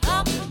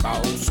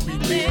 About the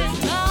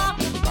sweetness,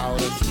 about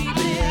the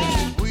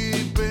sweetness.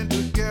 We've been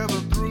together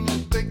through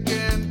thick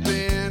and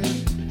thin.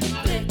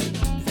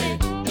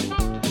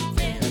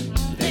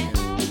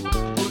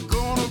 We're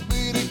gonna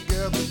be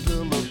together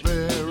till the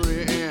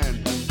very end.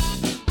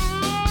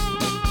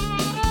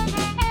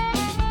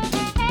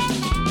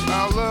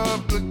 Our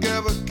love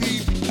together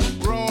keeps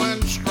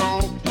growing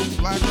strong,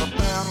 like a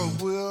paddle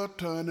wheel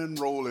turning,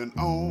 rolling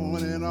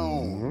on and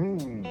on.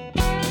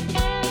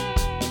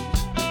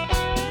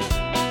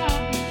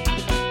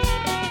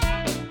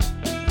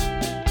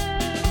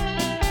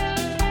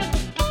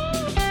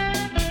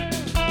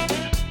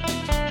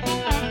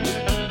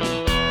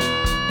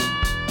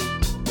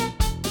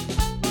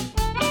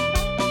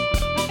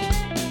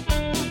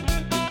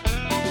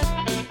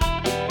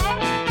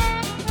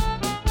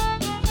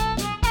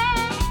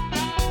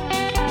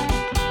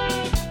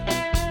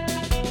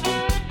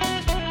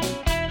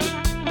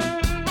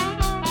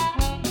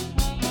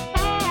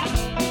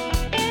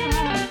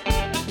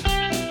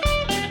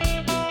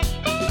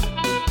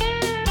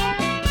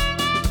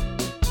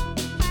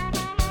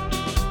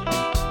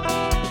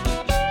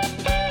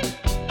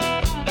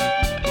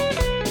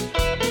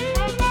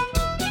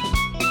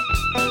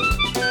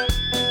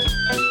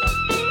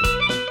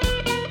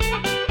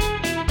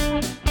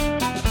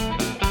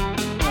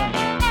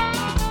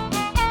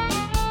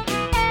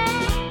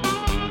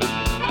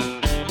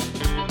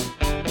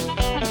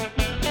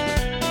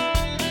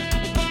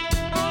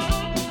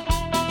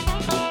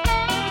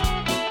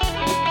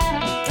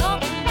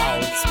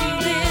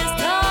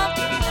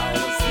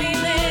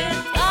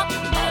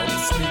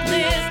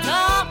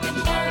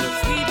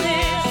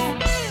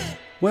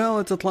 Well,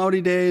 it's a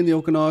cloudy day in the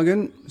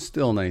Okanagan.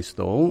 Still nice,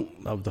 though.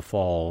 Love the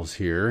falls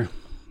here.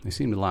 They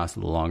seem to last a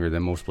little longer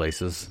than most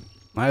places.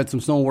 I had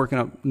some snow working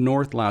up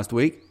north last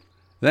week.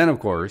 Then,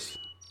 of course,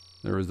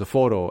 there was the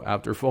photo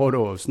after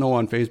photo of snow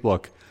on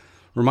Facebook.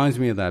 Reminds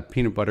me of that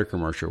peanut butter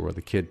commercial where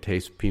the kid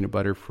tastes peanut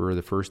butter for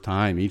the first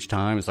time. Each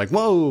time it's like,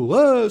 whoa,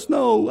 whoa,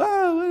 snow,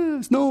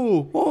 whoa,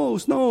 snow, whoa,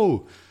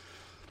 snow.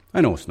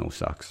 I know snow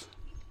sucks.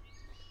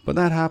 But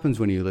that happens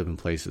when you live in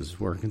places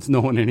where it can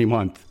snow in any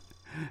month.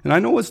 And I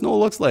know what snow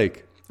looks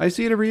like. I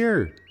see it every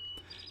year.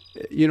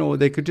 You know,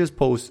 they could just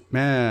post,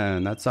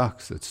 man, that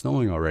sucks. It's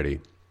snowing already.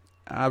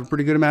 I have a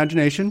pretty good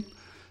imagination.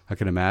 I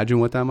can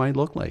imagine what that might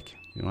look like.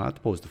 You don't have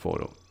to post a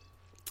photo.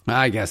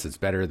 I guess it's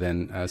better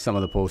than some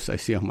of the posts I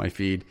see on my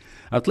feed.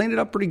 I've cleaned it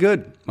up pretty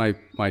good,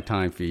 my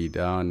time feed,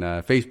 on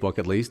Facebook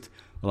at least,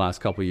 the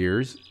last couple of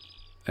years,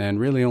 and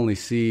really only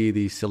see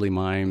these silly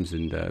mimes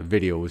and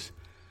videos,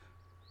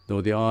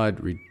 though the odd,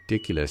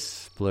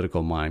 ridiculous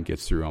political mime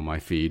gets through on my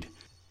feed.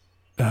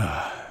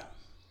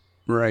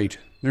 Right,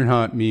 they're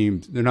not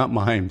memes, they're not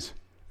mimes.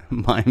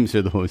 Mimes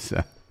are those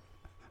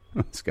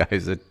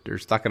guys that are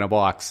stuck in a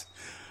box.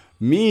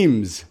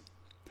 Memes,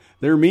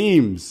 they're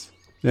memes.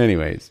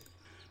 Anyways,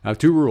 I have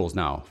 2 rules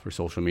now for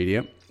social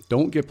media.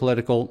 Don't get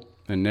political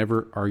and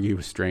never argue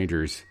with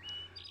strangers.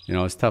 You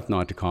know, it's tough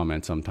not to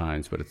comment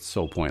sometimes, but it's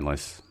so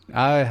pointless.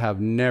 I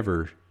have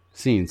never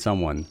seen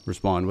someone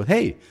respond with,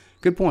 "Hey,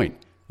 good point.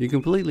 You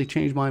completely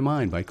changed my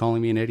mind by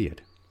calling me an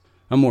idiot."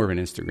 I'm more of an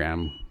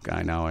Instagram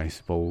guy now, I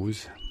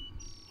suppose.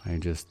 I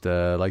just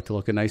like to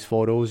look at nice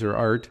photos or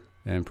art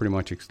and pretty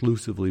much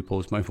exclusively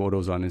post my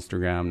photos on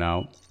Instagram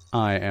now.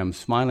 I am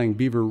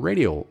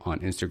SmilingBeaverRadio on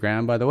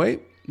Instagram, by the way,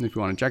 if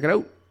you want to check it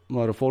out. A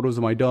lot of photos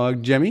of my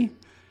dog, Jemmy.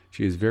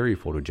 She is very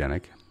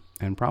photogenic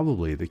and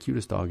probably the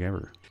cutest dog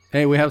ever.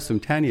 Hey, we have some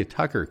Tanya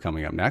Tucker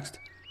coming up next,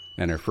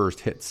 and her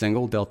first hit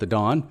single, Delta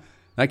Dawn.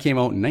 That came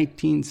out in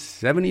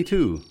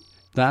 1972.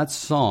 That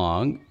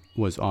song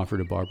was offered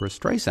to Barbara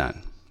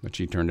Streisand, but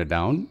she turned it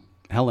down.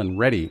 Helen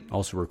Reddy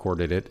also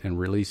recorded it and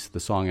released the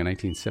song in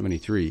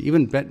 1973.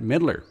 Even Bette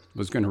Midler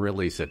was going to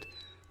release it,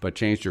 but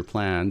changed her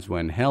plans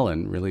when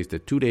Helen released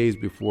it 2 days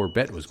before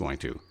Bette was going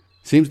to.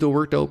 Seems to have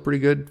worked out pretty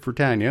good for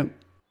Tanya.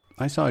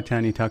 I saw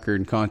Tanya Tucker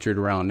in concert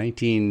around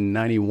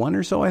 1991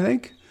 or so, I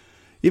think.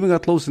 Even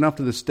got close enough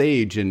to the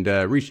stage and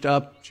reached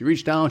up. She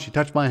reached down, she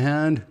touched my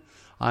hand.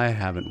 I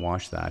haven't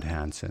washed that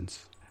hand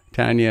since.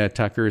 Tanya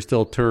Tucker is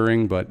still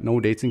touring, but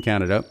no dates in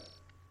Canada.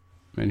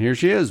 And here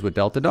she is with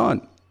Delta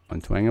Dawn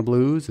on Twang of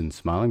Blues and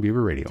Smiling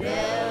Beaver Radio.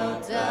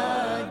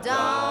 Delta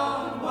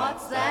Dawn,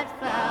 what's that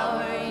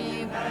flower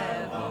you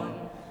have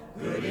on?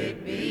 Could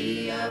it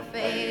be a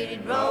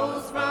faded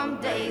rose from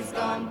days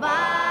gone by?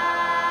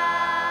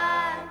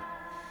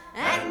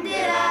 And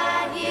did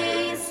I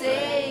hear you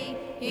say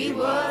he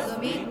was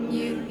meeting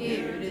you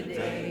here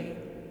today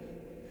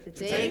to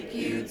take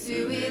you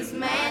to his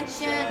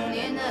mansion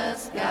in the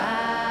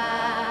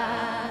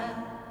sky?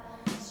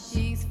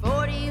 She's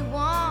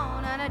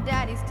 41 and her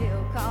daddy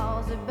still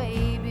calls her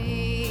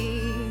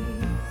baby.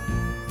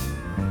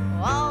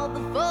 All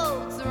the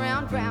folks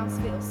around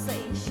Brownsville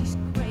say she's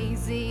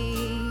crazy,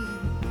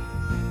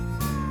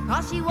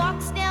 'cause she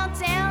walks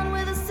downtown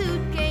with a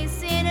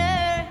suitcase in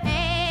her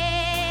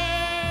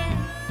hand,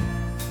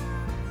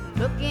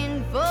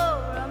 looking for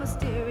a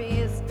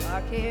mysterious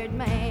dark-haired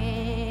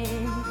man.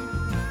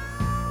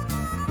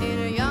 In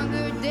her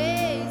younger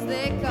days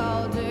they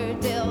called her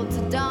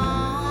Delta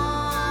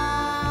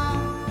Dawn,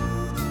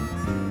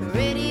 the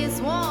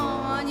prettiest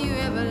one you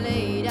ever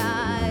laid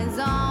eyes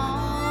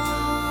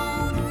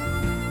on.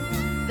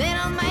 Then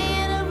a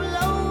man of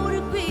low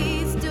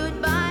degree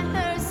stood by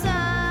her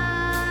side,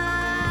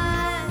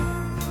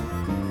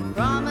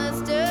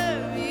 promised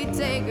her he'd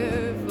take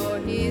her for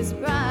his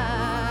bride.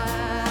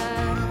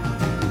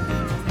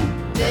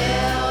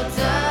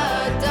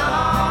 Delta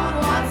Dawn,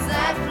 what's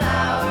that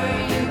flower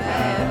you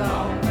have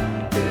on?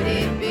 Could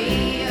it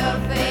be a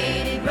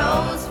faded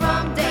rose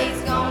from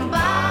days gone by?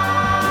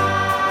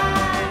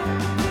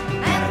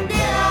 And did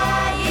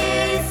I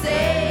hear you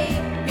say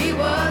he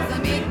was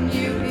meeting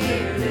you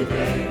here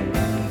today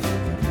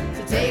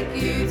to take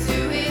you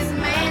to his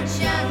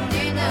mansion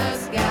in the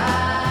sky?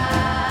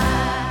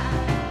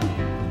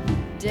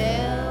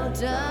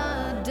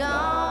 Delta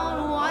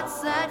Dawn,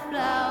 what's that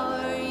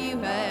flower you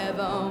have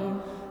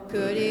on?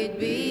 Could it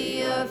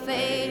be a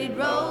faded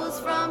rose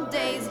from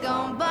days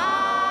gone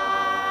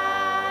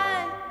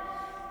by?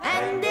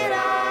 And did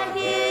I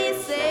hear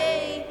you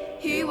say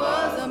he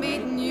was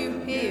meeting you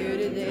here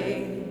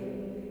today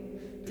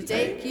to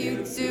take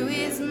you to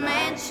his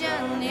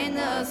mansion in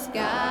the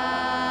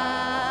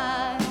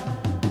sky?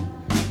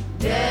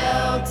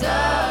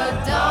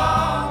 Delta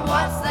Dawn,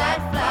 what's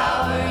that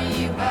flower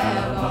you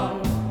have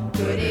on?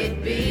 Could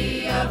it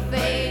be a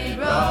faded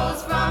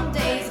rose from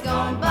days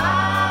gone by?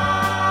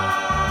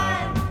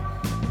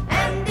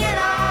 And did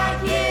I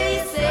hear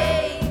you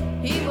say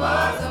he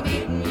was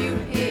meeting you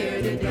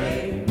here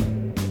today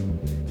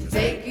to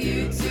take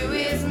you to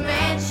his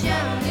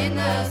mansion in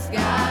the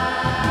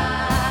sky?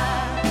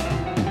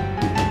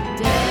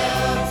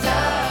 Delta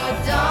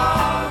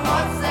Dawn,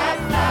 what's that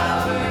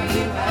flower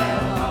you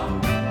have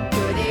on?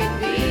 Could it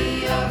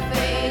be a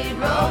faded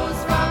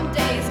rose from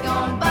days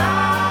gone by?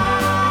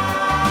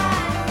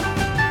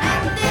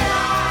 And did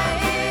I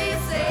hear you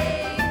say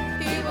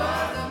he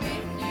was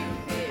meeting you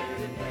here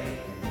today?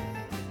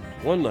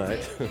 One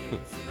night,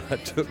 I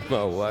took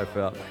my wife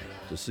out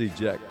to see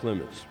Jack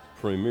Clement's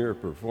premiere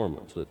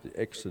performance at the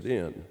Exit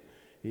Inn.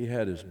 He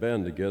had his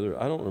band together.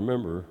 I don't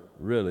remember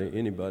really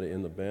anybody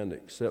in the band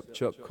except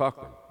Chuck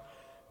Cochran,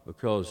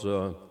 because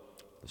the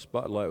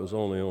spotlight was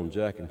only on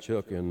Jack and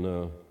Chuck,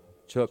 and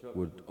Chuck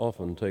would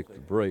often take the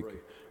break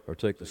or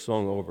take the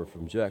song over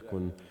from Jack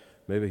when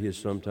Maybe he'd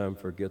sometime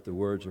forget the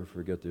words or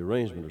forget the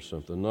arrangement or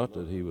something. Not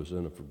that he was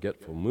in a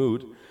forgetful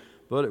mood,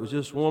 but it was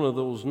just one of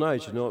those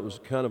nights. You know, it was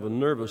kind of a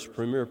nervous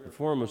premiere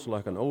performance,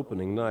 like an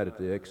opening night at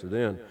the Exit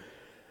Inn.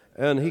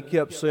 And he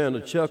kept saying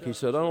to Chuck, he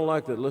said, I don't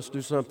like that, let's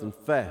do something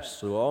fast.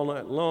 So all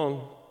night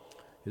long,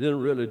 he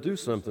didn't really do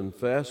something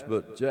fast,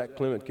 but Jack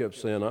Clement kept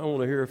saying, I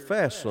want to hear a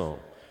fast song.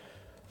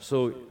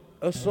 So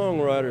us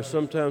songwriters,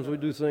 sometimes we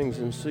do things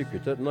in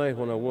secret. That night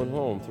when I went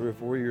home 3 or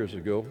 4 years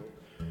ago,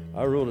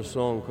 I wrote a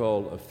song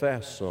called A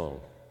Fast Song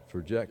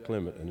for Jack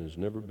Clement, and it's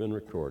never been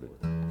recorded.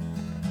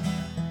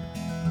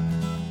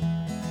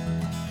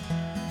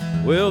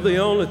 Well, the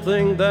only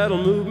thing that'll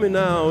move me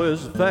now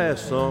is a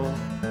fast song,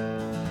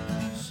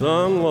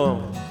 sung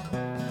long,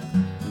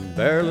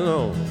 barely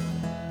known.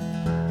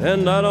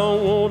 And I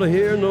don't want to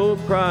hear no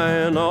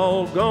crying,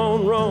 all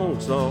gone wrong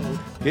song.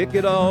 Kick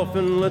it off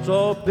and let's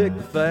all pick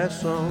a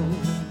fast song.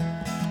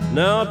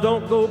 Now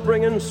don't go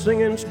bringing,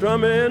 singing,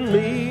 strumming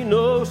me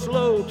no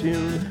slow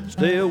tune.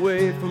 Stay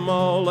away from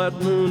all that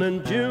moon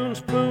and June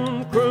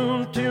spoon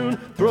croon tune.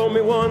 Throw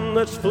me one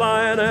that's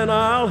flying and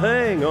I'll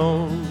hang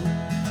on.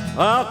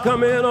 I'll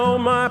come in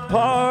on my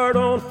part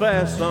on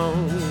fast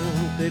song.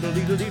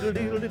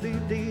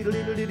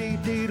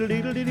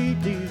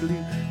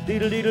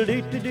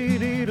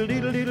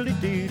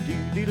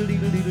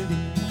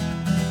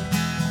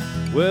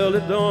 Well,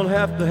 it don't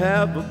have to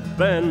have a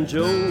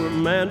banjo or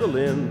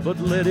mandolin, but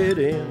let it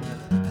in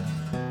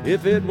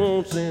if it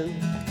won't in.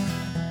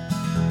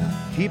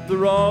 Keep the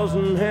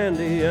rosin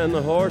handy and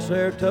the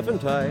horsehair tough and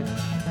tight.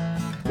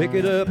 Pick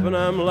it up and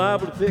I'm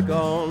liable to pick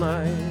all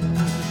night.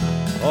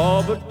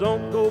 Oh, but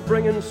don't go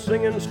bringing,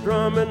 singing,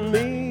 strumming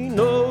me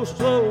no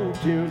slow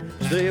tune.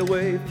 Stay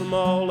away from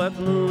all that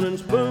moon and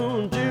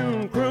spoon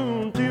tune,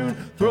 croon tune.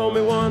 Throw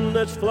me one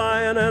that's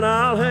flying and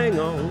I'll hang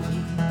on.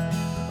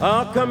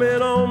 I'll come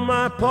in on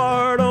my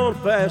part on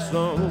fast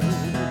song.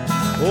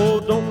 Oh,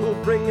 don't go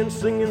bringing,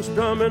 singing,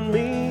 strumming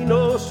me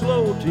no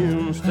slow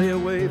tune. Stay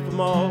away from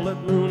all that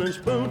moon and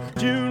spoon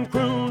tune,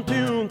 croon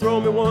tune. Throw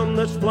me one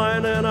that's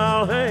flying and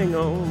I'll hang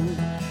on.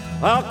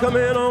 I'll come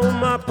in on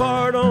my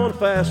part on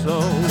fast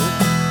song.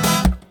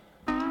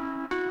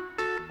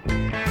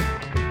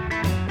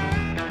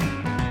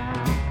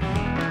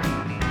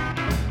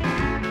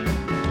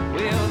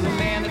 Well, the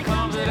man that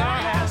comes at our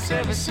house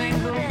every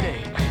single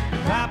day.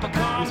 Papa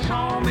comes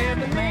home,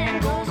 every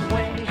man goes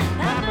away.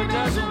 Papa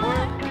doesn't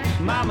work,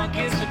 Mama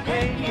gets to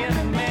pay. And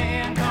the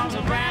man comes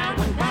around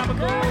when Papa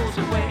goes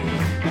away.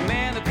 The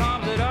man that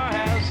comes at our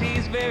house,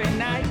 he's very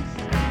nice.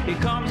 He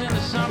comes in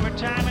the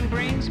summertime and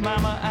brings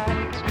Mama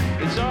ice.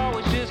 It's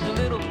always just a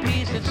little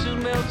piece that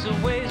soon melts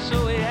away,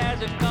 so he has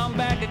to come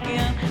back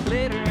again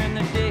later in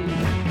the day.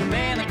 The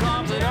man that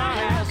comes at our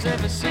house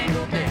every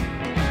single day.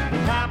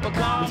 Papa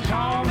comes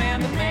home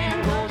and the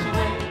man goes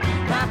away.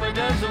 Papa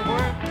doesn't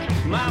work,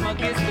 Mama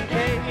gets to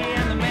pay,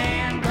 and the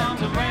man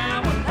comes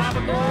around when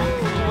Papa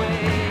goes away.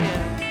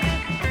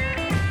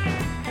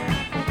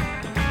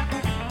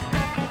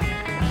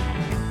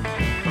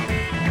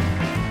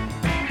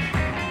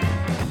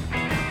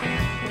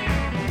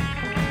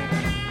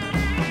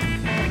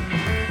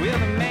 Well,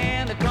 the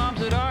man that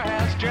comes at our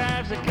house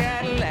drives a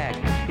Cadillac.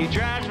 He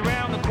drives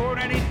around the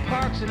corner and he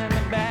parks it in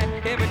the back.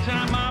 Every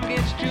time Mom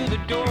gets to the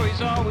door,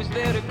 he's always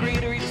there to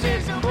greet her. He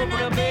says, open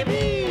up,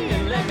 baby,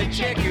 and let me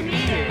check your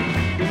meter.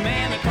 The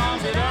man that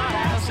comes at our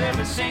house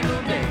every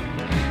single day.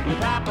 When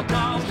Papa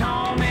comes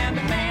home and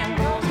the man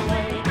goes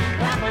away.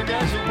 Papa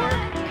doesn't work,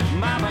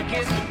 Mama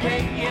gets to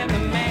pay, and the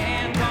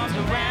man comes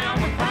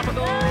around when Papa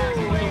goes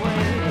away.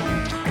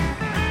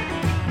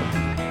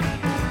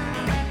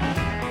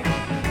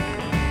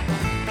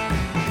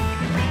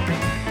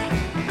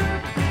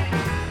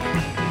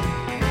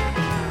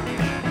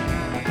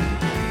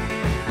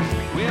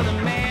 Well,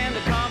 the man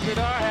that comes at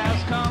our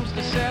house comes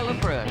to sell a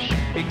brush.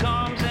 He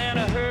comes in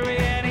a hurry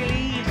and he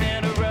leaves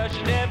in a rush.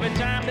 And every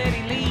time that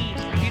he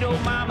leaves, you know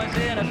Mama's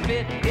in a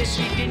fit if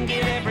she didn't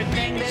get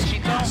everything that she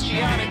thought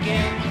she ought to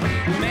get.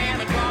 The man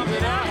that comes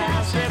at our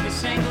house every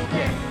single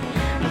day.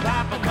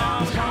 Papa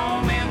comes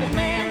home and the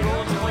man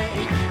goes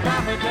away.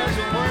 Papa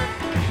doesn't work,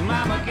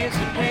 Mama gets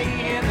to pay,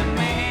 and the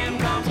man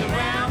comes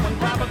around when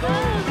Papa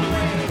goes away.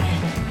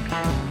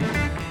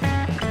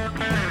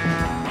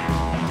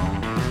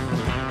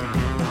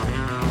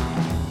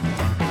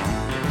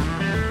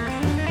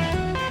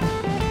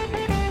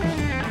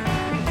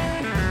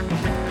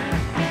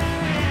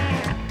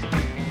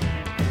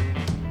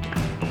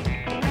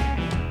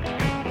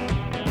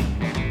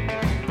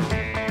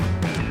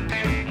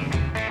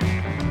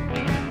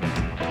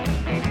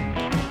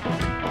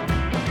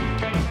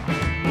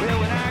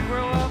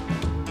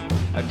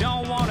 I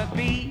don't want to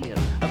be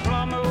a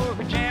plumber or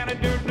a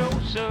janitor, no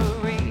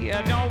siree.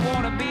 I don't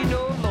want to be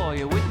no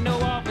lawyer with no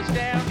office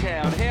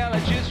downtown. Hell,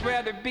 I'd just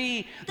rather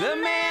be the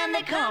man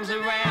that comes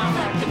around,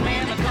 like the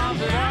man that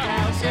comes at our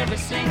house every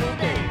single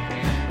day.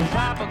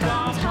 Papa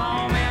comes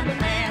home and the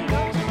man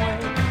goes away.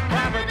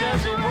 Papa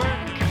doesn't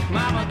work,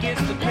 Mama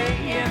gets to pay,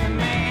 and the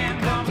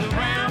man comes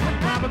around when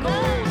Papa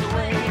goes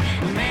away.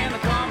 The man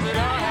that comes at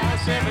our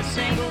house every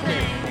single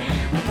day.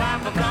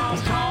 Papa comes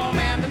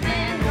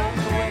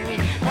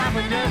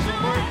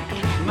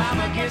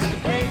kiss the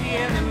baby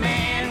and the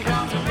man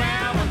comes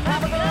around when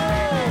Papa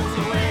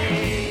goes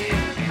away.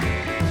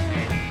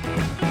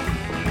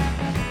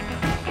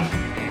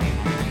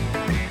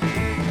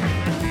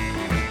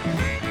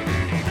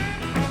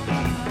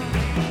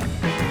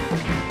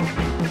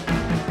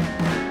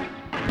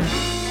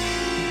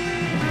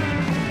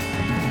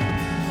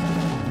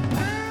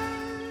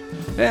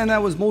 And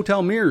that was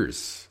Motel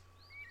Mirrors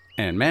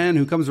and Man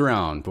Who Comes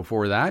Around.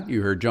 Before that,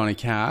 you heard Johnny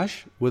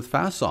Cash with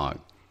Fast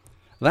Song.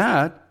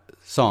 That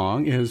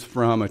song is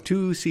from a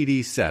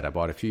 2-CD set I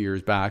bought a few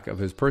years back of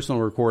his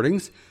personal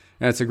recordings.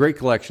 And it's a great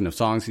collection of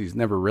songs he's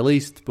never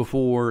released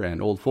before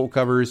and old folk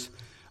covers.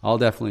 I'll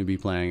definitely be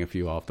playing a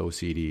few off those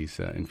CDs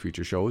in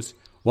future shows.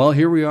 Well,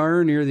 here we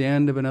are near the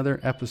end of another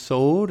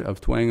episode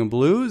of Twang and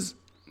Blues.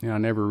 I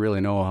never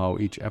really know how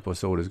each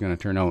episode is going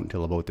to turn out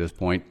until about this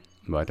point.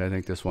 But I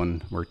think this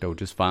one worked out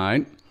just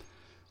fine.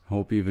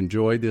 Hope you've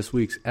enjoyed this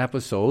week's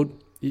episode.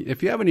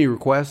 If you have any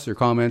requests or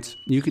comments,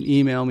 you can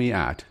email me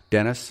at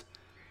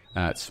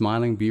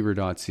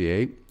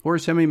dennis@smilingbeaver.ca or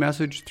send me a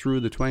message through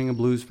the Twang and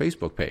Blues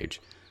Facebook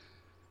page.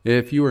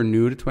 If you are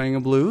new to Twang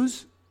and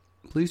Blues,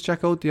 please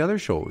check out the other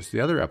shows, the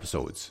other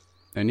episodes.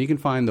 And you can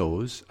find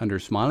those under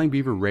Smiling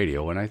Beaver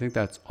Radio, and I think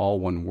that's all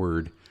one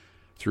word,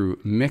 through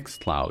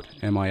mixcloud,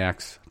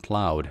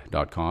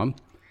 mixcloud.com.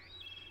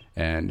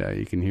 And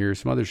you can hear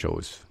some other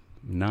shows,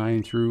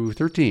 9 through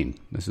 13.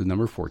 This is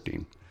number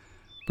 14.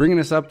 Bringing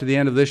us up to the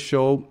end of this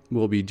show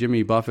will be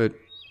Jimmy Buffett.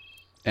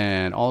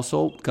 And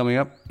also coming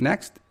up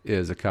next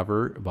is a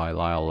cover by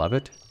Lyle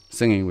Lovett,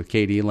 singing with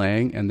K.D.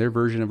 Lang and their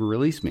version of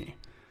Release Me.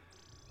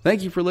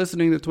 Thank you for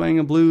listening to Twang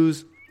and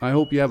Blues. I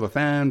hope you have a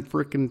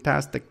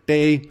fan-frickin-tastic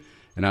day,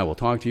 and I will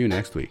talk to you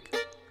next week.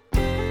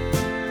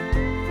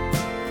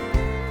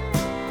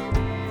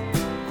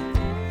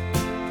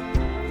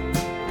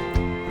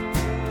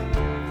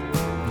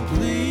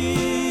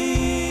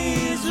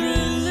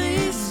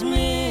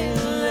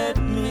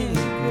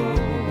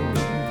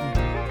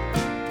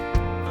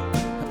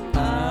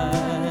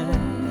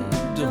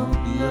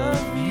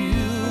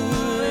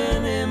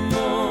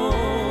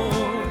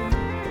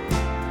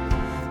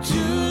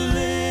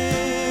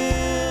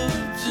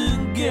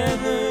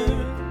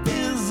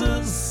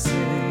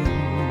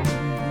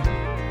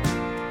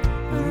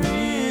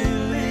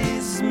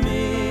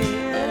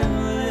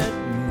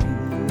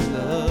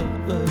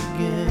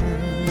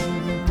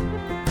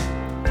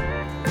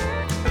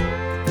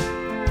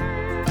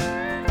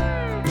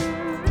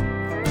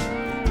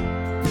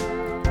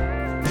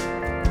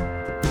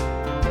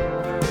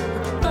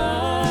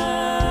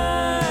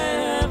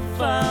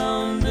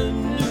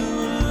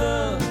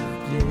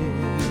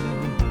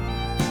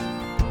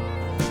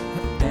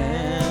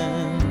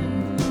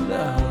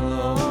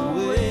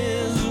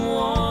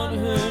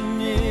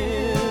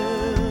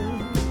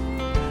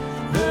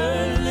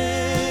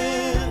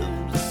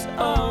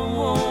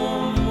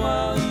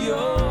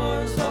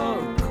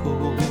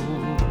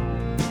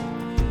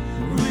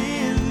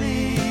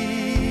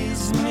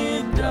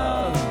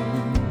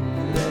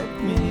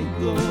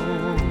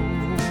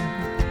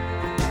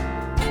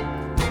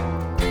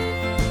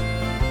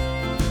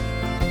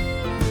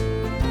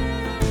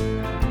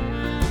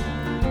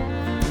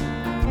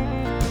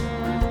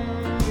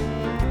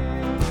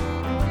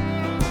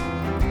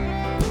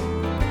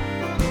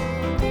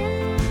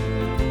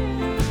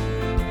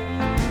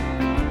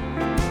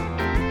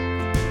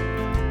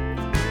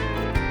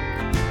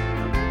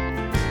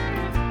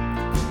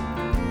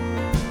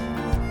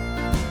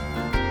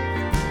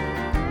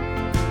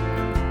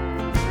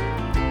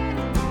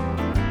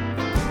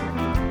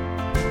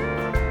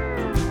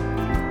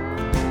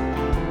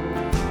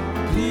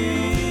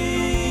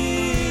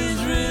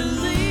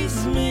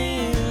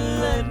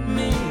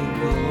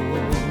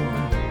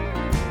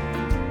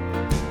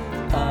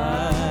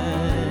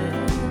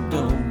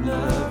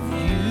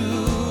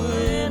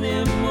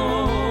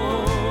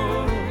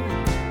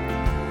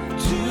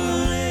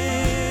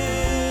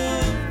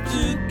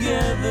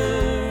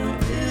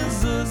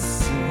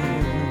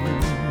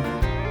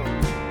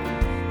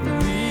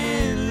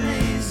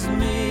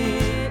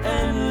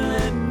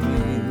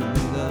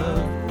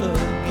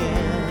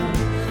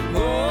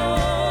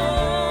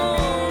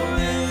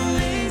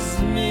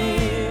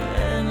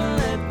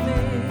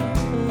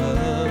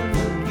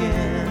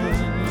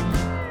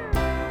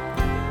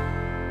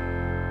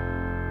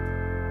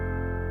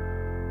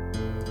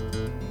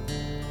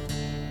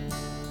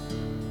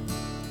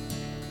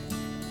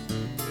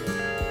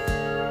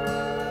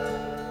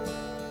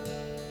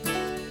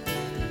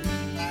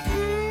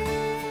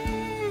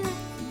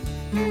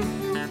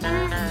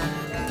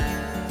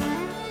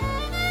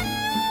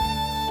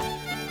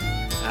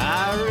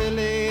 I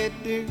really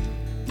do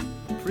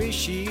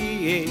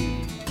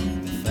appreciate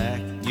the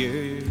fact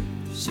you're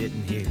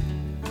sitting here.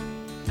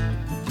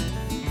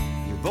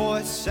 Your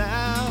voice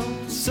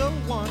sounds so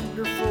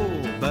wonderful,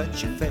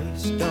 but your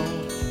face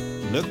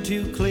don't look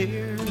too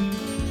clear.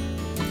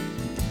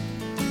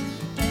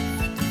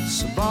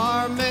 So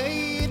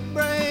barmaid,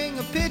 bring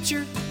a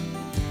pitcher,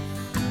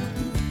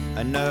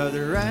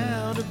 another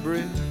round of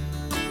brew.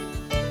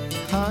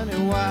 Honey,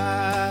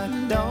 why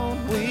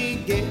don't we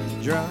get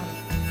drunk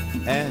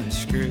and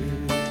screw?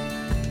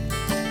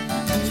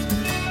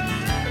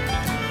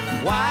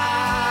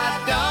 Why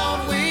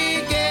don't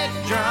we get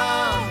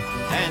drunk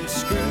and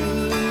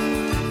screw?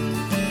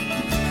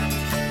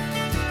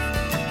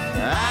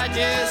 I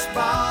just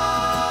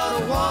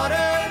bought a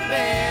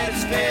waterbed,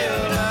 it's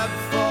filled up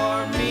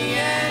for me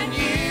and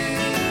you.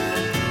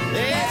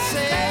 They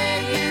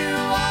say you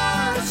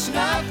are a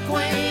snuff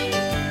queen.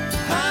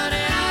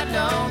 Honey, I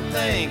don't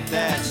think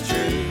that's true.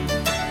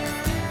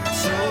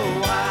 So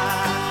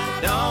why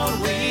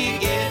don't we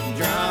get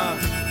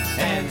drunk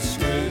and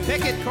screw?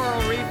 Pick it,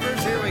 Coral